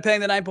 Instead of paying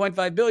the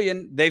 $9.5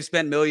 billion, they've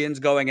spent millions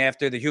going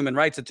after the human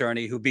rights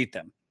attorney who beat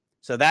them.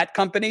 So that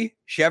company,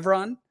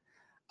 Chevron,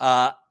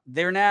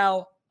 they're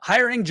now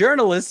hiring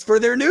journalists for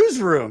their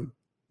newsroom.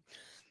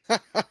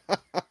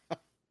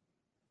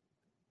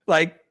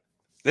 Like,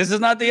 this is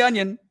not The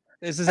Onion.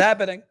 This is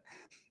happening.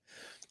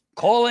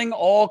 Calling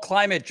all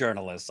climate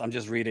journalists. I'm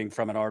just reading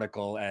from an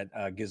article at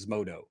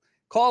Gizmodo.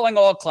 Calling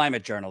all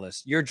climate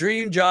journalists. Your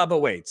dream job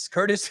awaits,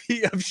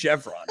 courtesy of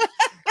Chevron.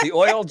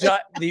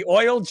 The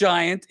oil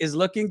giant is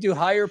looking to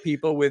hire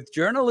people with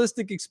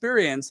journalistic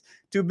experience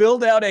to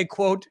build out a,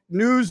 quote,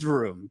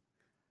 newsroom.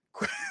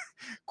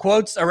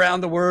 Quotes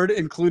around the word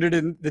included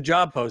in the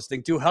job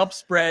posting to help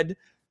spread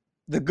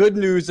the good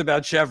news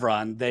about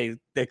Chevron. They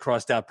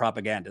crossed out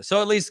propaganda.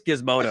 So at least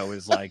Gizmodo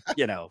is like,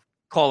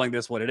 calling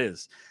this what it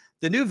is.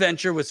 The new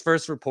venture was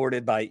first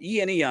reported by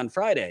E&E on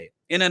Friday.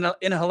 In a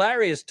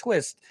hilarious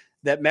twist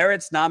that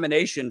merits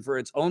nomination for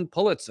its own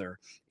Pulitzer,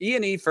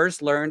 E&E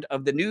first learned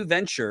of the new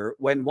venture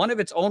when one of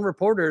its own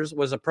reporters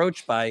was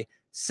approached by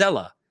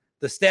Cella,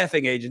 the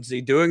staffing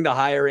agency doing the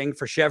hiring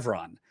for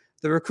Chevron.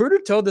 The recruiter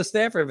told the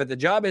staffer that the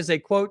job is a,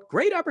 quote,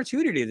 great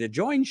opportunity to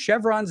join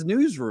Chevron's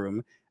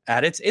newsroom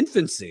at its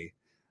infancy.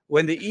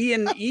 When the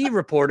E&E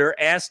reporter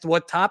asked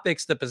what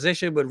topics the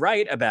position would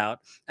write about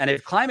and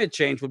if climate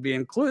change would be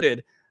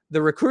included,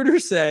 the recruiter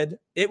said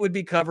it would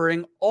be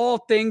covering all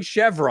things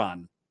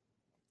Chevron.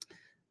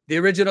 The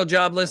original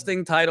job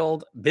listing,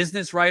 titled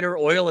Business Writer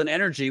Oil and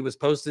Energy, was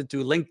posted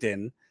to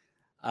LinkedIn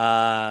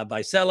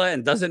by Cella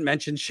and doesn't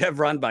mention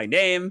Chevron by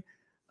name.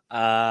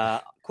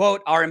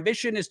 Quote, our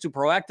ambition is to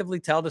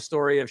proactively tell the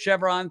story of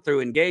Chevron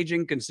through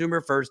engaging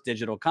consumer-first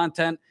digital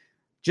content.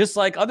 Just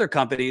like other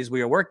companies,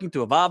 we are working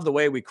to evolve the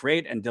way we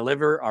create and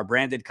deliver our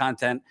branded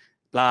content,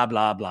 blah,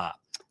 blah, blah.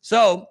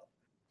 So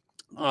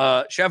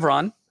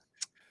Chevron,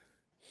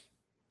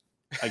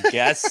 I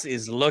guess,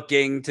 is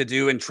looking to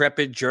do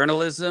intrepid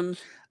journalism.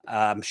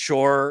 I'm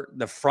sure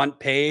the front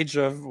page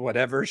of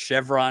whatever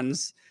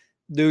Chevron's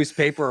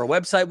newspaper or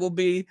website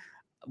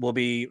will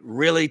be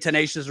really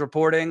tenacious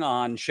reporting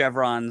on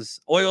Chevron's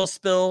oil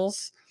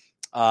spills,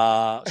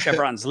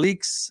 Chevron's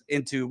leaks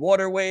into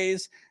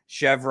waterways,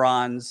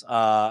 Chevron's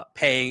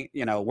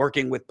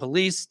working with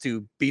police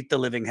to beat the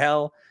living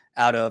hell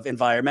out of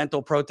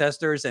environmental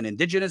protesters and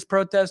indigenous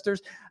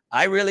protesters.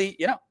 I really,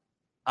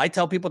 I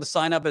tell people to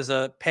sign up as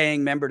a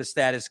paying member to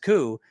Status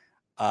Quo.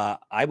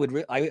 I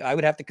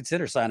would have to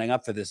consider signing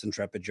up for this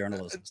intrepid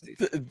journalism, Steve.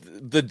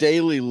 The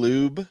Daily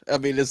Lube. I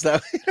mean, is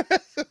that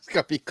it's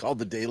got to be called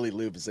the Daily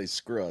Lube as they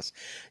screw us?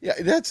 Yeah,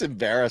 that's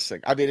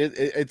embarrassing. I mean,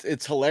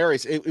 it's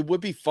hilarious. It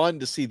would be fun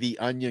to see The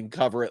Onion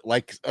cover it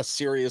like a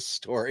serious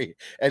story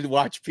and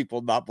watch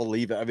people not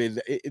believe it. I mean,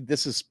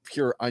 this is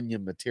pure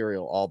Onion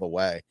material all the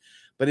way.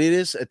 But it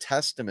is a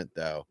testament,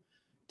 though,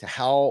 to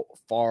how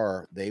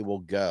far they will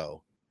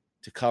go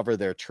to cover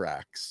their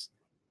tracks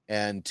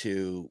and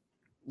to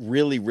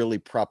really, really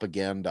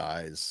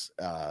propagandize,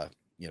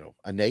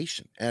 a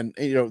nation. And,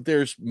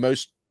 there's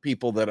most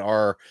people that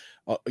are,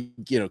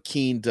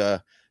 keen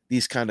to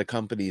these kind of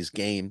companies'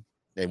 game.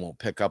 They won't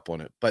pick up on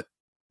it. But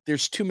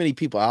there's too many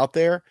people out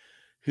there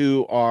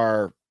who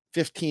are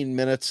 15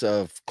 minutes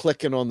of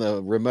clicking on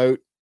the remote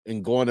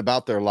and going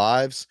about their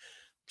lives.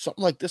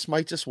 Something like this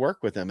might just work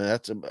with them. And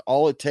that's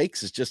all it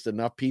takes is just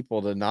enough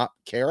people to not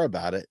care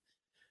about it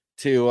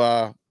to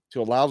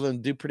allow them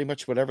to do pretty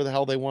much whatever the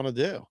hell they want to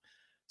do.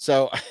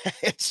 So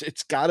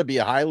it's got to be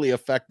a highly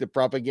effective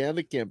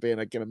propaganda campaign,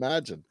 I can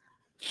imagine.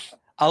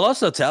 I'll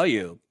also tell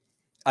you,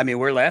 I mean,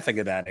 we're laughing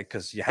about it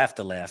because you have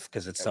to laugh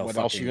because it's so what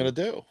else are you going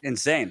to do?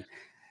 Insane.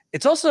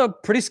 It's also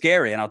pretty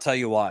scary, and I'll tell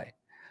you why.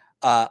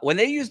 When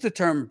they use the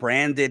term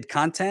branded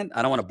content,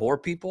 I don't want to bore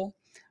people,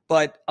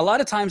 but a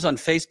lot of times on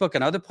Facebook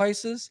and other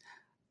places,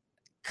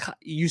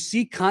 you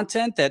see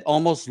content that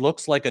almost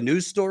looks like a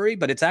news story,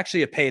 but it's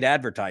actually a paid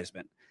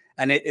advertisement.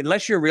 And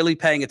unless you're really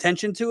paying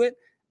attention to it,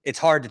 it's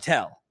hard to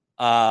tell.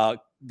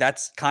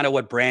 That's kind of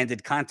what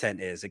branded content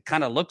is. It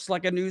kind of looks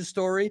like a news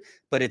story,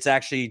 but it's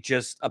actually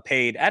just a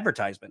paid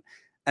advertisement.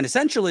 And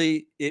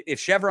essentially, if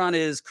Chevron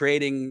is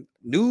creating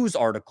news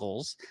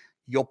articles,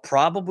 you'll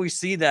probably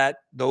see that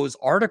those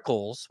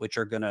articles, which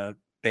are going to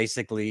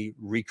basically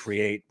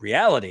recreate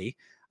reality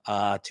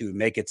to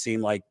make it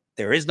seem like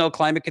there is no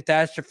climate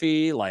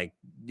catastrophe, like,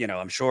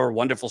 I'm sure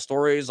wonderful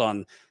stories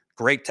on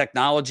great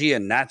technology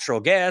and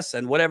natural gas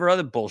and whatever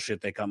other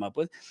bullshit they come up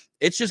with.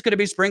 It's just going to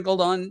be sprinkled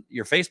on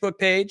your Facebook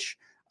page,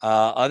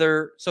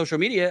 other social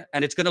media,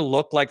 and it's going to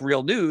look like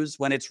real news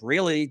when it's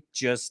really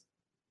just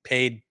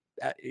paid,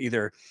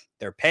 either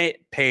they're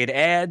paid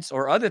ads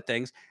or other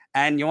things.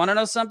 And you want to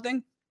know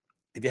something?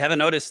 If you haven't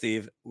noticed,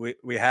 Steve,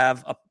 we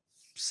have a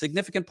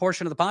significant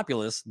portion of the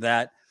populace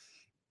that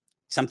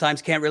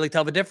sometimes can't really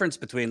tell the difference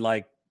between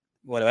like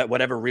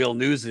whatever real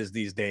news is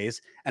these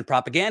days and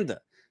propaganda.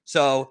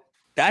 So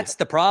that's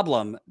the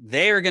problem.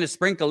 They're going to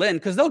sprinkle in,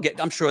 because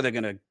I'm sure they're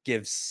going to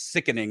give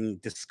sickening,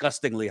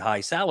 disgustingly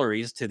high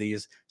salaries to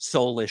these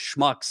soulless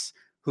schmucks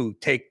who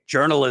take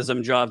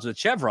journalism jobs with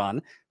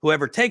Chevron.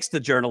 Whoever takes the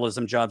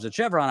journalism jobs at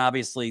Chevron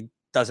obviously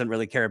doesn't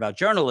really care about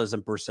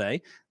journalism per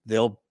se.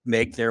 They'll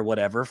make their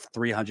whatever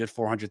 $300,000,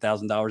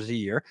 $400,000 a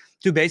year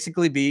to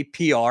basically be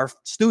PR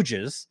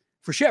stooges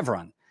for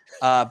Chevron.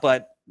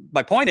 But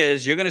my point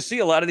is, you're going to see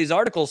a lot of these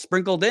articles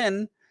sprinkled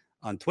in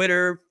on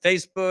Twitter,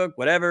 Facebook,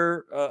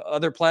 whatever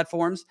other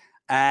platforms,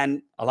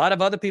 and a lot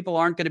of other people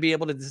aren't going to be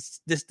able to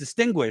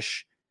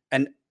distinguish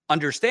and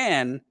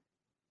understand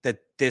that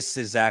this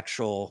is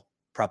actual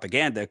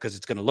propaganda, because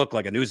it's going to look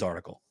like a news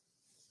article.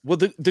 Well,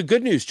 the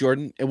good news,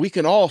 Jordan, and we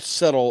can all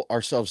settle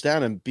ourselves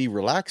down and be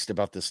relaxed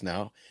about this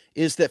now,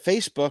 is that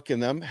Facebook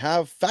and them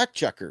have fact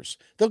checkers.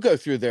 They'll go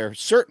through there,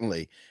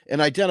 certainly,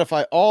 and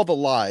identify all the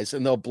lies,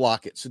 and they'll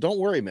block it. So don't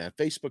worry, man.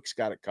 Facebook's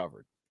got it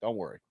covered. Don't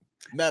worry.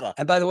 Meta.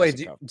 And by the way,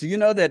 do you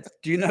know that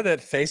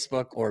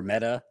Facebook or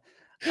Meta,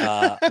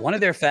 one of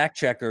their fact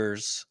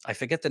checkers, I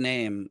forget the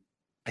name,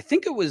 I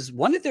think it was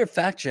one of their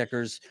fact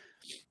checkers.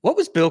 What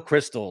was Bill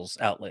Kristol's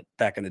outlet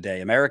back in the day?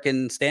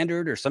 American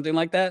Standard or something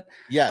like that?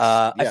 Yes.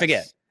 I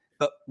forget.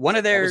 But one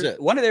of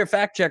their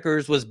fact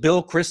checkers was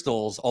Bill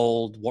Kristol's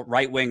old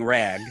right-wing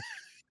rag.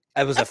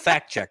 It was a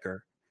fact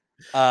checker.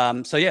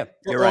 So yeah,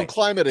 you're right. On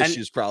climate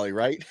issues, probably,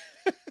 right?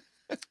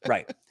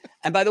 Right.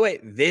 And by the way,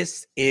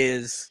 this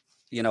is,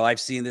 I've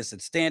seen this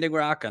at Standing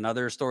Rock and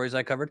other stories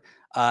I covered.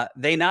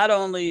 They not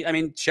only,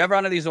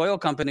 Chevron and these oil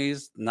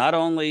companies not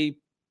only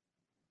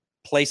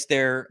place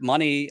their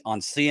money on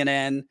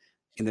CNN,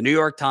 in the New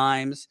York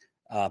Times,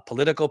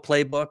 Political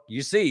Playbook,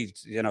 you see,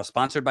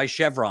 sponsored by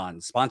Chevron,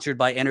 sponsored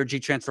by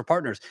Energy Transfer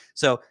Partners.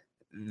 So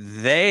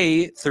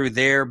they, through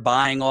their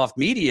buying off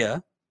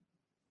media,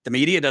 the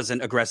media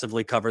doesn't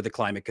aggressively cover the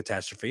climate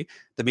catastrophe.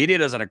 The media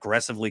doesn't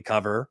aggressively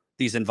cover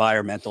these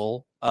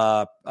environmental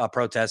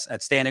protests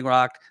at Standing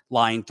Rock,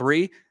 Line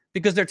 3,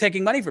 because they're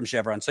taking money from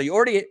Chevron. So you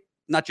already,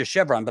 not just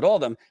Chevron, but all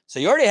of them. So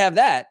you already have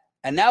that.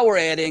 And now we're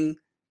adding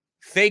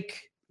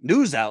fake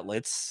news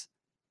outlets.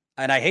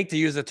 And I hate to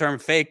use the term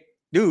fake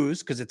news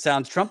because it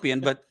sounds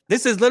Trumpian, but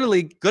this is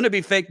literally going to be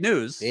fake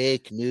news.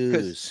 Fake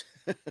news.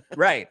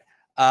 Right.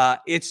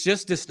 It's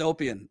just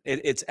dystopian.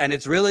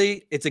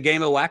 It's a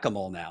game of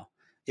whack-a-mole now.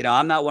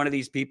 I'm not one of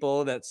these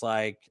people that's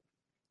like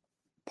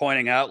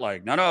pointing out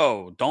like,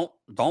 no, don't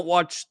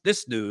watch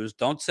this news.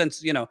 Don't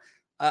sense,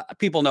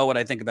 people know what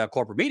I think about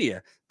corporate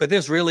media, but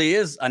this really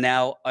is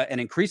now an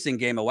increasing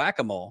game of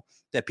whack-a-mole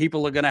that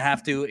people are going to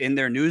have to, in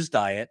their news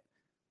diet.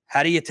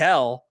 How do you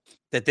tell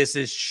that this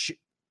is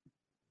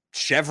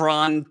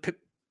Chevron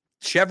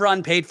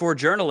paid for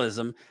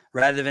journalism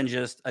rather than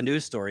just a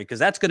news story? Because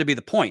that's going to be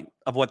the point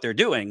of what they're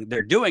doing.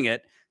 They're doing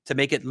it to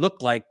make it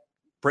look like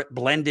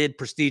blended,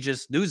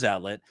 prestigious news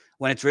outlet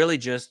when it's really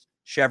just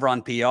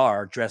Chevron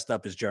PR dressed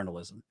up as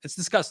journalism. It's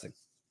disgusting.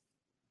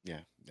 Yeah.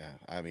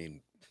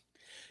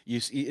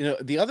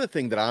 The other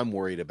thing that I'm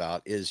worried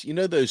about is,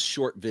 those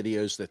short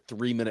videos, the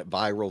 3-minute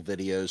viral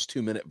videos,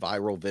 2-minute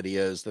viral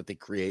videos that they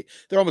create.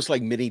 They're almost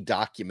like mini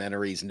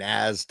documentaries.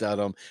 Nas done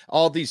them.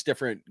 All these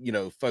different,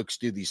 folks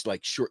do these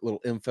like short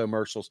little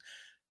infomercials.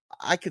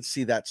 I could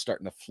see that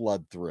starting to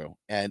flood through,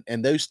 and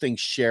those things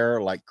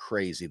share like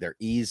crazy. They're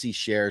easy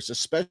shares,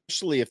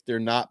 especially if they're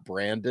not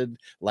branded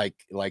like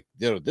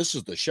this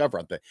is the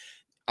Chevron thing.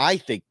 I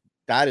think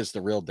that is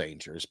the real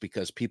danger, is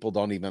because people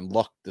don't even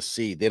look to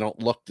see. They don't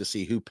look to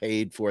see who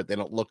paid for it. They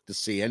don't look to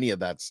see any of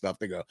that stuff.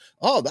 They go,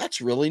 oh, that's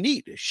really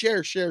neat.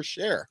 Share.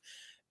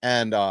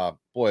 And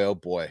boy, oh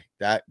boy,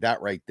 that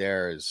right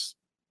there is,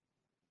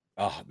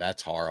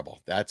 that's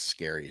horrible. That's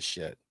scary as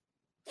shit.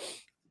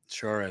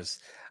 Sure is.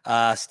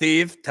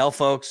 Steve, tell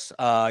folks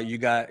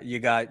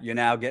you're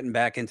now getting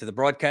back into the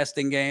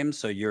broadcasting game.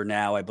 So you're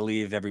now, I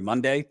believe, every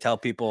Monday. Tell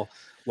people,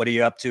 what are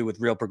you up to with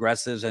Real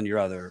Progressives and your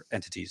other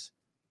entities?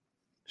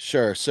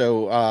 Sure.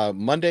 So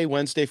Monday,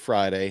 Wednesday,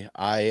 Friday,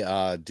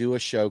 I do a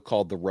show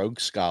called The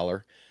Rogue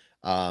Scholar.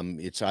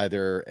 It's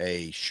either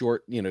a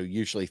short,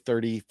 usually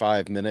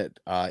 35-minute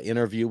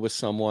interview with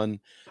someone,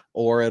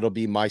 or it'll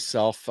be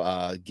myself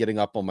getting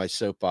up on my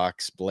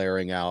soapbox,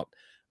 blaring out.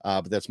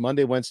 But that's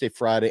Monday, Wednesday,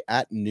 Friday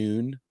at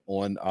noon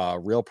on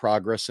Real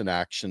Progress in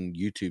Action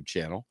YouTube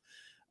channel.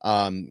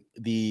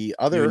 The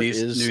other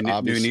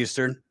noon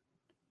Eastern.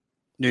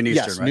 Noon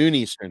Eastern, yes, right? Noon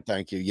Eastern.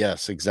 Thank you.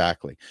 Yes,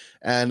 exactly.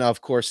 And of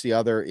course, the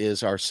other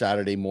is our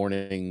Saturday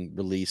morning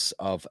release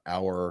of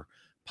our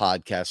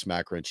podcast,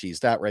 Macro and Cheese.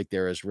 That right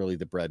there is really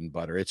the bread and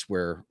butter. It's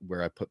where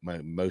I put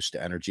my most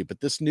energy.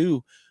 But this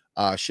new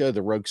show,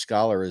 The Rogue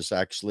Scholar, is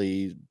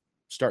actually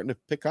starting to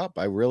pick up.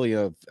 I really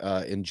have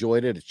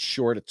enjoyed it. It's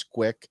short, it's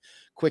quick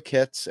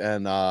hits,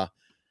 and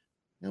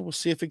we'll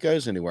see if it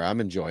goes anywhere.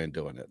 I'm enjoying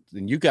doing it.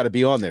 And you got to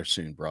be on there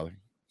soon, brother.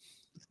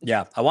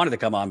 Yeah, I wanted to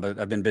come on, but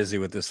I've been busy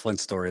with this Flint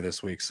story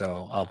this week,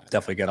 so I'll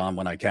definitely get on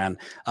when I can.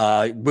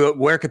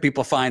 Where could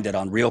people find it?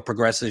 On Real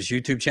Progressive's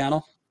YouTube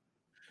channel?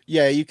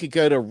 Yeah, you could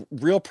go to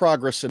Real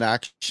Progress in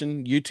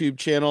Action YouTube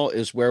channel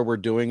is where we're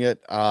doing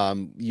it.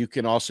 You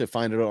can also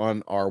find it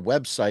on our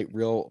website,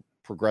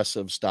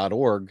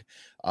 realprogressives.org,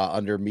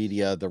 under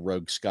media. The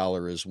Rogue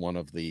Scholar is one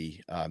of the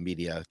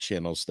media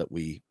channels that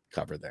we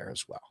cover there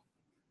as well.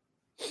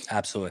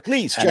 Absolutely.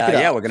 Please check it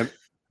out.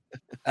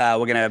 Yeah,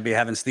 we're gonna be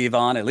having Steve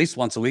on at least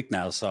once a week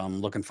now, so I'm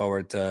looking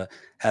forward to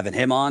having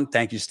him on.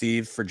 Thank you,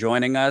 Steve, for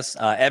joining us.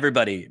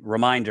 Everybody,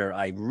 reminder: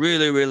 I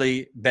really,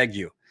 really beg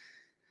you,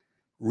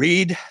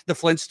 read the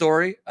Flint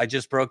story I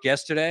just broke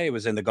yesterday. It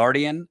was in The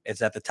Guardian.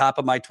 It's at the top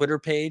of my Twitter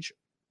page.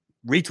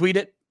 Retweet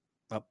it,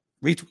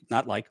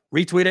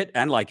 retweet it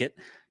and like it.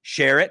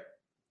 Share it,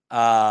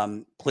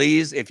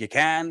 please, if you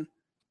can.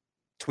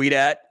 Tweet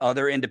at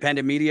other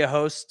independent media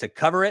hosts to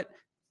cover it.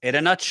 In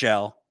a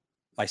nutshell,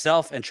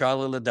 myself and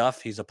Charlie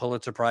LaDuff, he's a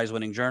Pulitzer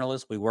Prize-winning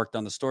journalist. We worked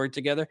on the story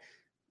together.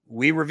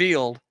 We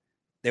revealed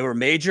there were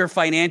major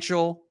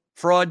financial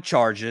fraud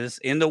charges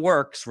in the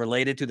works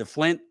related to the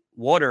Flint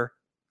water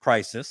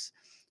crisis,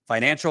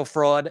 financial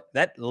fraud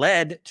that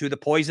led to the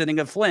poisoning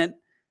of Flint.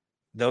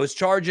 Those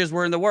charges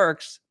were in the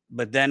works.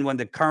 But then when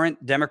the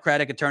current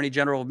Democratic Attorney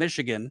General of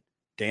Michigan,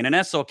 Dana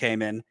Nessel,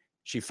 came in,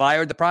 she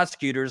fired the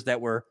prosecutors that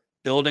were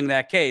building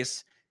that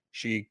case.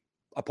 She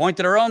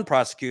appointed her own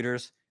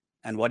prosecutors.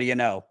 And what do you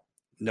know?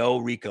 No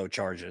RICO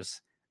charges,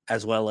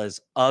 as well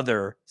as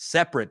other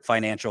separate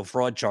financial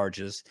fraud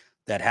charges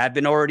that had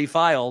been already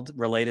filed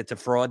related to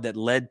fraud that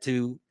led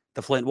to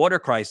the Flint water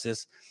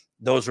crisis.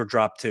 Those were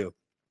dropped too.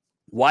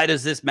 Why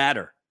does this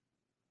matter?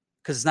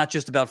 Because it's not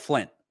just about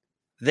Flint.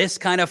 This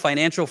kind of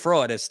financial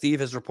fraud, as Steve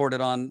has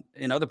reported on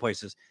in other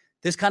places,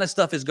 this kind of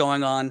stuff is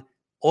going on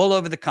all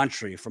over the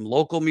country, from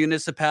local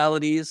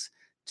municipalities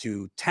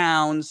to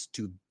towns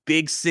to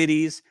big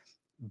cities,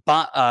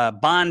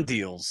 bond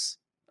deals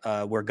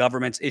where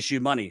governments issue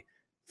money,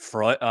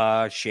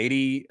 fraud,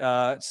 shady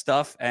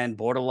stuff and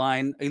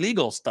borderline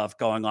illegal stuff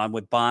going on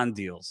with bond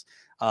deals,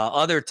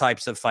 other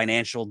types of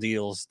financial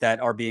deals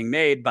that are being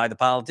made by the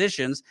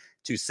politicians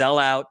to sell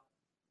out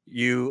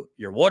your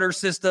water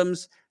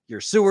systems, your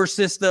sewer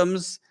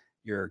systems,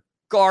 your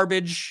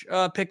garbage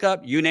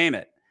pickup, you name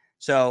it.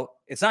 So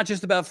it's not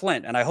just about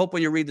Flint. And I hope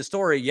when you read the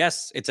story,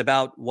 yes, it's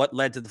about what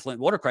led to the Flint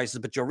water crisis,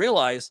 but you'll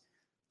realize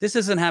this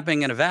isn't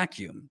happening in a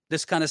vacuum.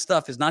 This kind of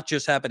stuff is not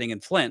just happening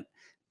in Flint.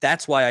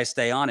 That's why I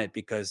stay on it,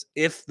 because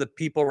if the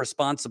people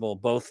responsible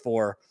both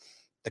for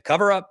the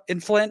cover up in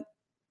Flint,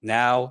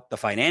 now the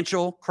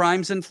financial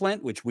crimes in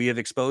Flint, which we have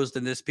exposed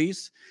in this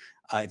piece,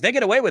 if they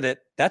get away with it,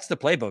 that's the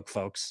playbook,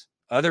 folks.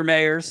 Other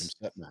mayors,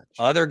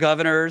 other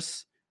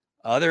governors,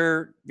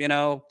 other,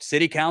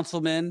 city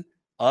councilmen,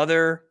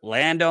 other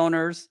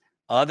landowners,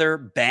 other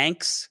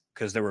banks,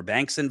 because there were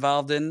banks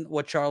involved in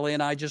what Charlie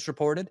and I just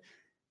reported.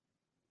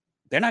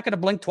 They're not going to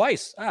blink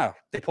twice.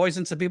 They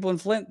poisoned some people in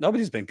Flint.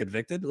 Nobody's been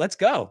convicted. Let's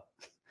go.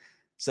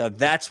 So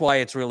that's why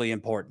it's really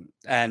important.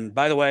 And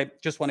by the way,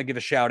 just want to give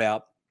a shout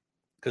out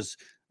because,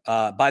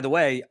 by the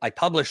way, I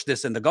published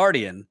this in The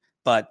Guardian,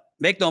 but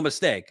make no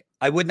mistake,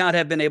 I would not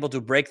have been able to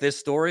break this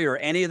story or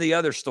any of the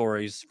other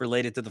stories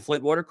related to the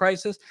Flint water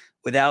crisis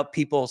without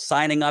people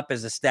signing up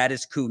as a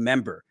Status Coup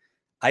member.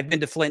 I've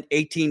been to Flint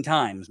 18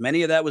 times.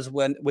 Many of that was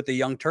with the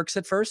Young Turks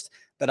at first,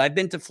 but I've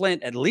been to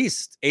Flint at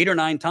least 8 or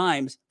 9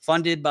 times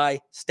funded by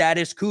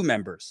Status Coup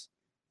members.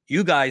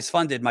 You guys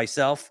funded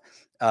myself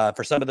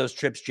for some of those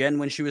trips, Jen,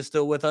 when she was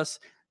still with us,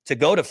 to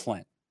go to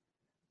Flint.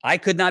 I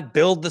could not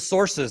build the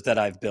sources that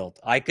I've built.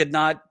 I could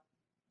not,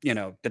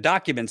 the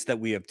documents that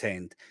we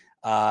obtained.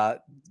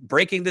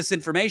 Breaking this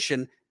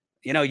information,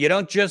 you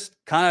don't just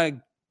kind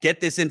of get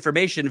this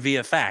information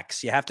via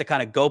fax. You have to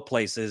kind of go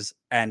places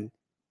and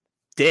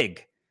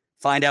dig,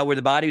 find out where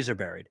the bodies are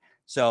buried.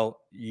 So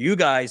you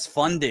guys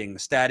funding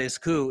Status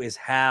Coup is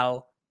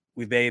how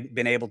we've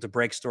been able to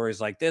break stories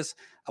like this.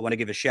 I want to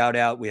give a shout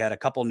out. We had a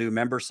couple new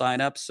member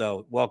sign ups.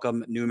 So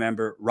welcome new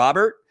member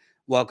Robert,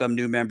 welcome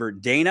new member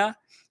Dana,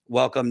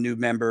 welcome new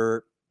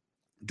member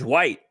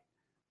Dwight,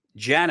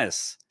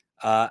 Janice,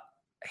 Heronymous.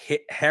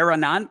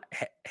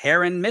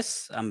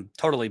 I'm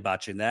totally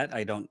botching that.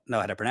 I don't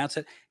know how to pronounce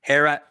it.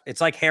 It's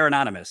like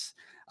Heronymous.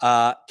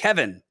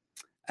 Kevin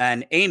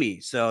and Amy.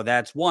 So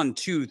that's 1,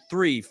 2,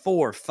 3,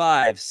 4,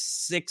 5,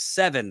 6,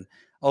 7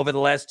 over the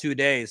last 2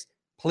 days.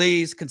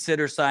 Please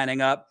consider signing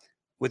up.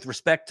 With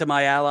respect to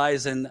my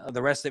allies and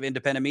the rest of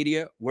independent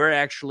media, we're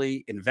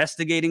actually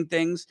investigating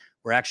things.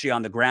 We're actually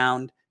on the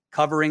ground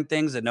covering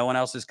things that no one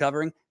else is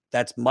covering.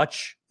 That's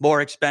much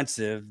more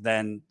expensive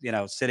than,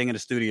 sitting in a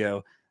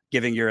studio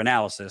giving your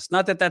analysis.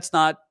 Not that that's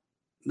not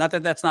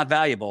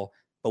valuable,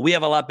 but we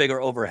have a lot bigger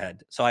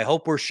overhead. So I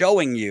hope we're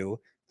showing you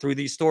through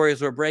these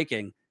stories we're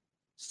breaking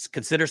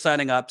consider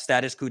signing up,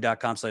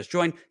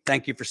 statuscoup.com/join.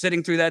 Thank you for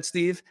sitting through that,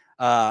 Steve.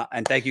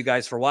 And thank you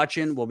guys for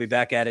watching. We'll be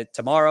back at it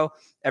tomorrow.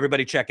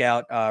 Everybody check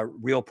out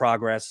Real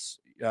Progress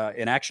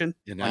in Action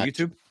on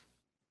YouTube.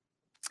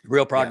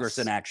 Real Progress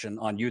in Action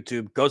on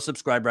YouTube. Go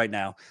subscribe right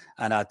now.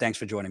 And thanks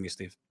for joining me,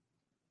 Steve.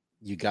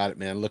 You got it,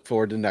 man. Look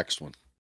forward to the next one.